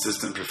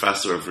 Assistant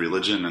Professor of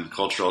Religion and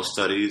Cultural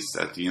Studies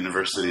at the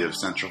University of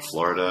Central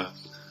Florida,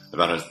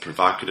 about his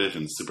provocative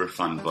and super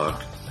fun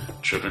book,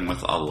 Tripping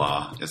with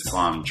Allah,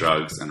 Islam,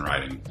 Drugs, and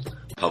Writing,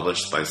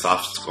 published by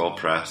Soft Skull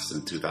Press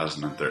in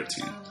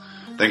 2013.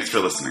 Thanks for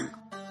listening.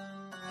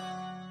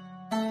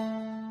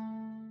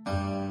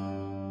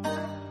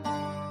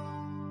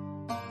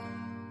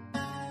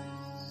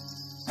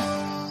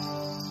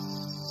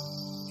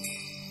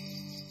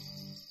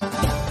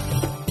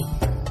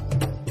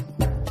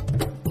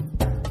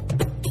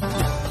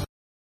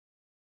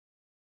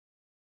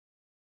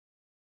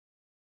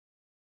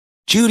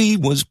 Judy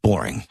was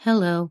boring.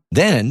 Hello.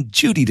 Then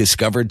Judy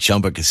discovered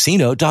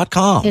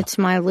ChumbaCasino.com. It's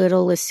my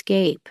little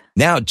escape.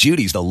 Now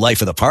Judy's the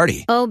life of the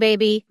party. Oh,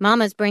 baby,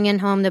 mama's bringing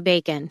home the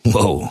bacon.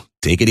 Whoa,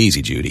 take it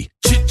easy, Judy.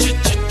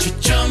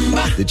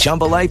 The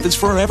Chumba life is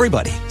for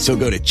everybody. So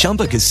go to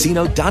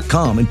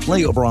ChumbaCasino.com and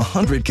play over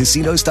 100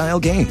 casino-style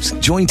games.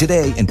 Join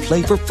today and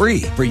play for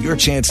free for your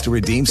chance to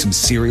redeem some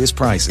serious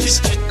prizes.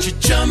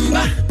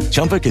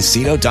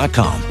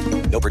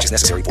 ChumbaCasino.com. No purchase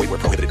necessary. Void where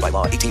prohibited by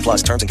law.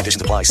 18+ terms and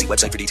conditions apply. See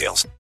website for details.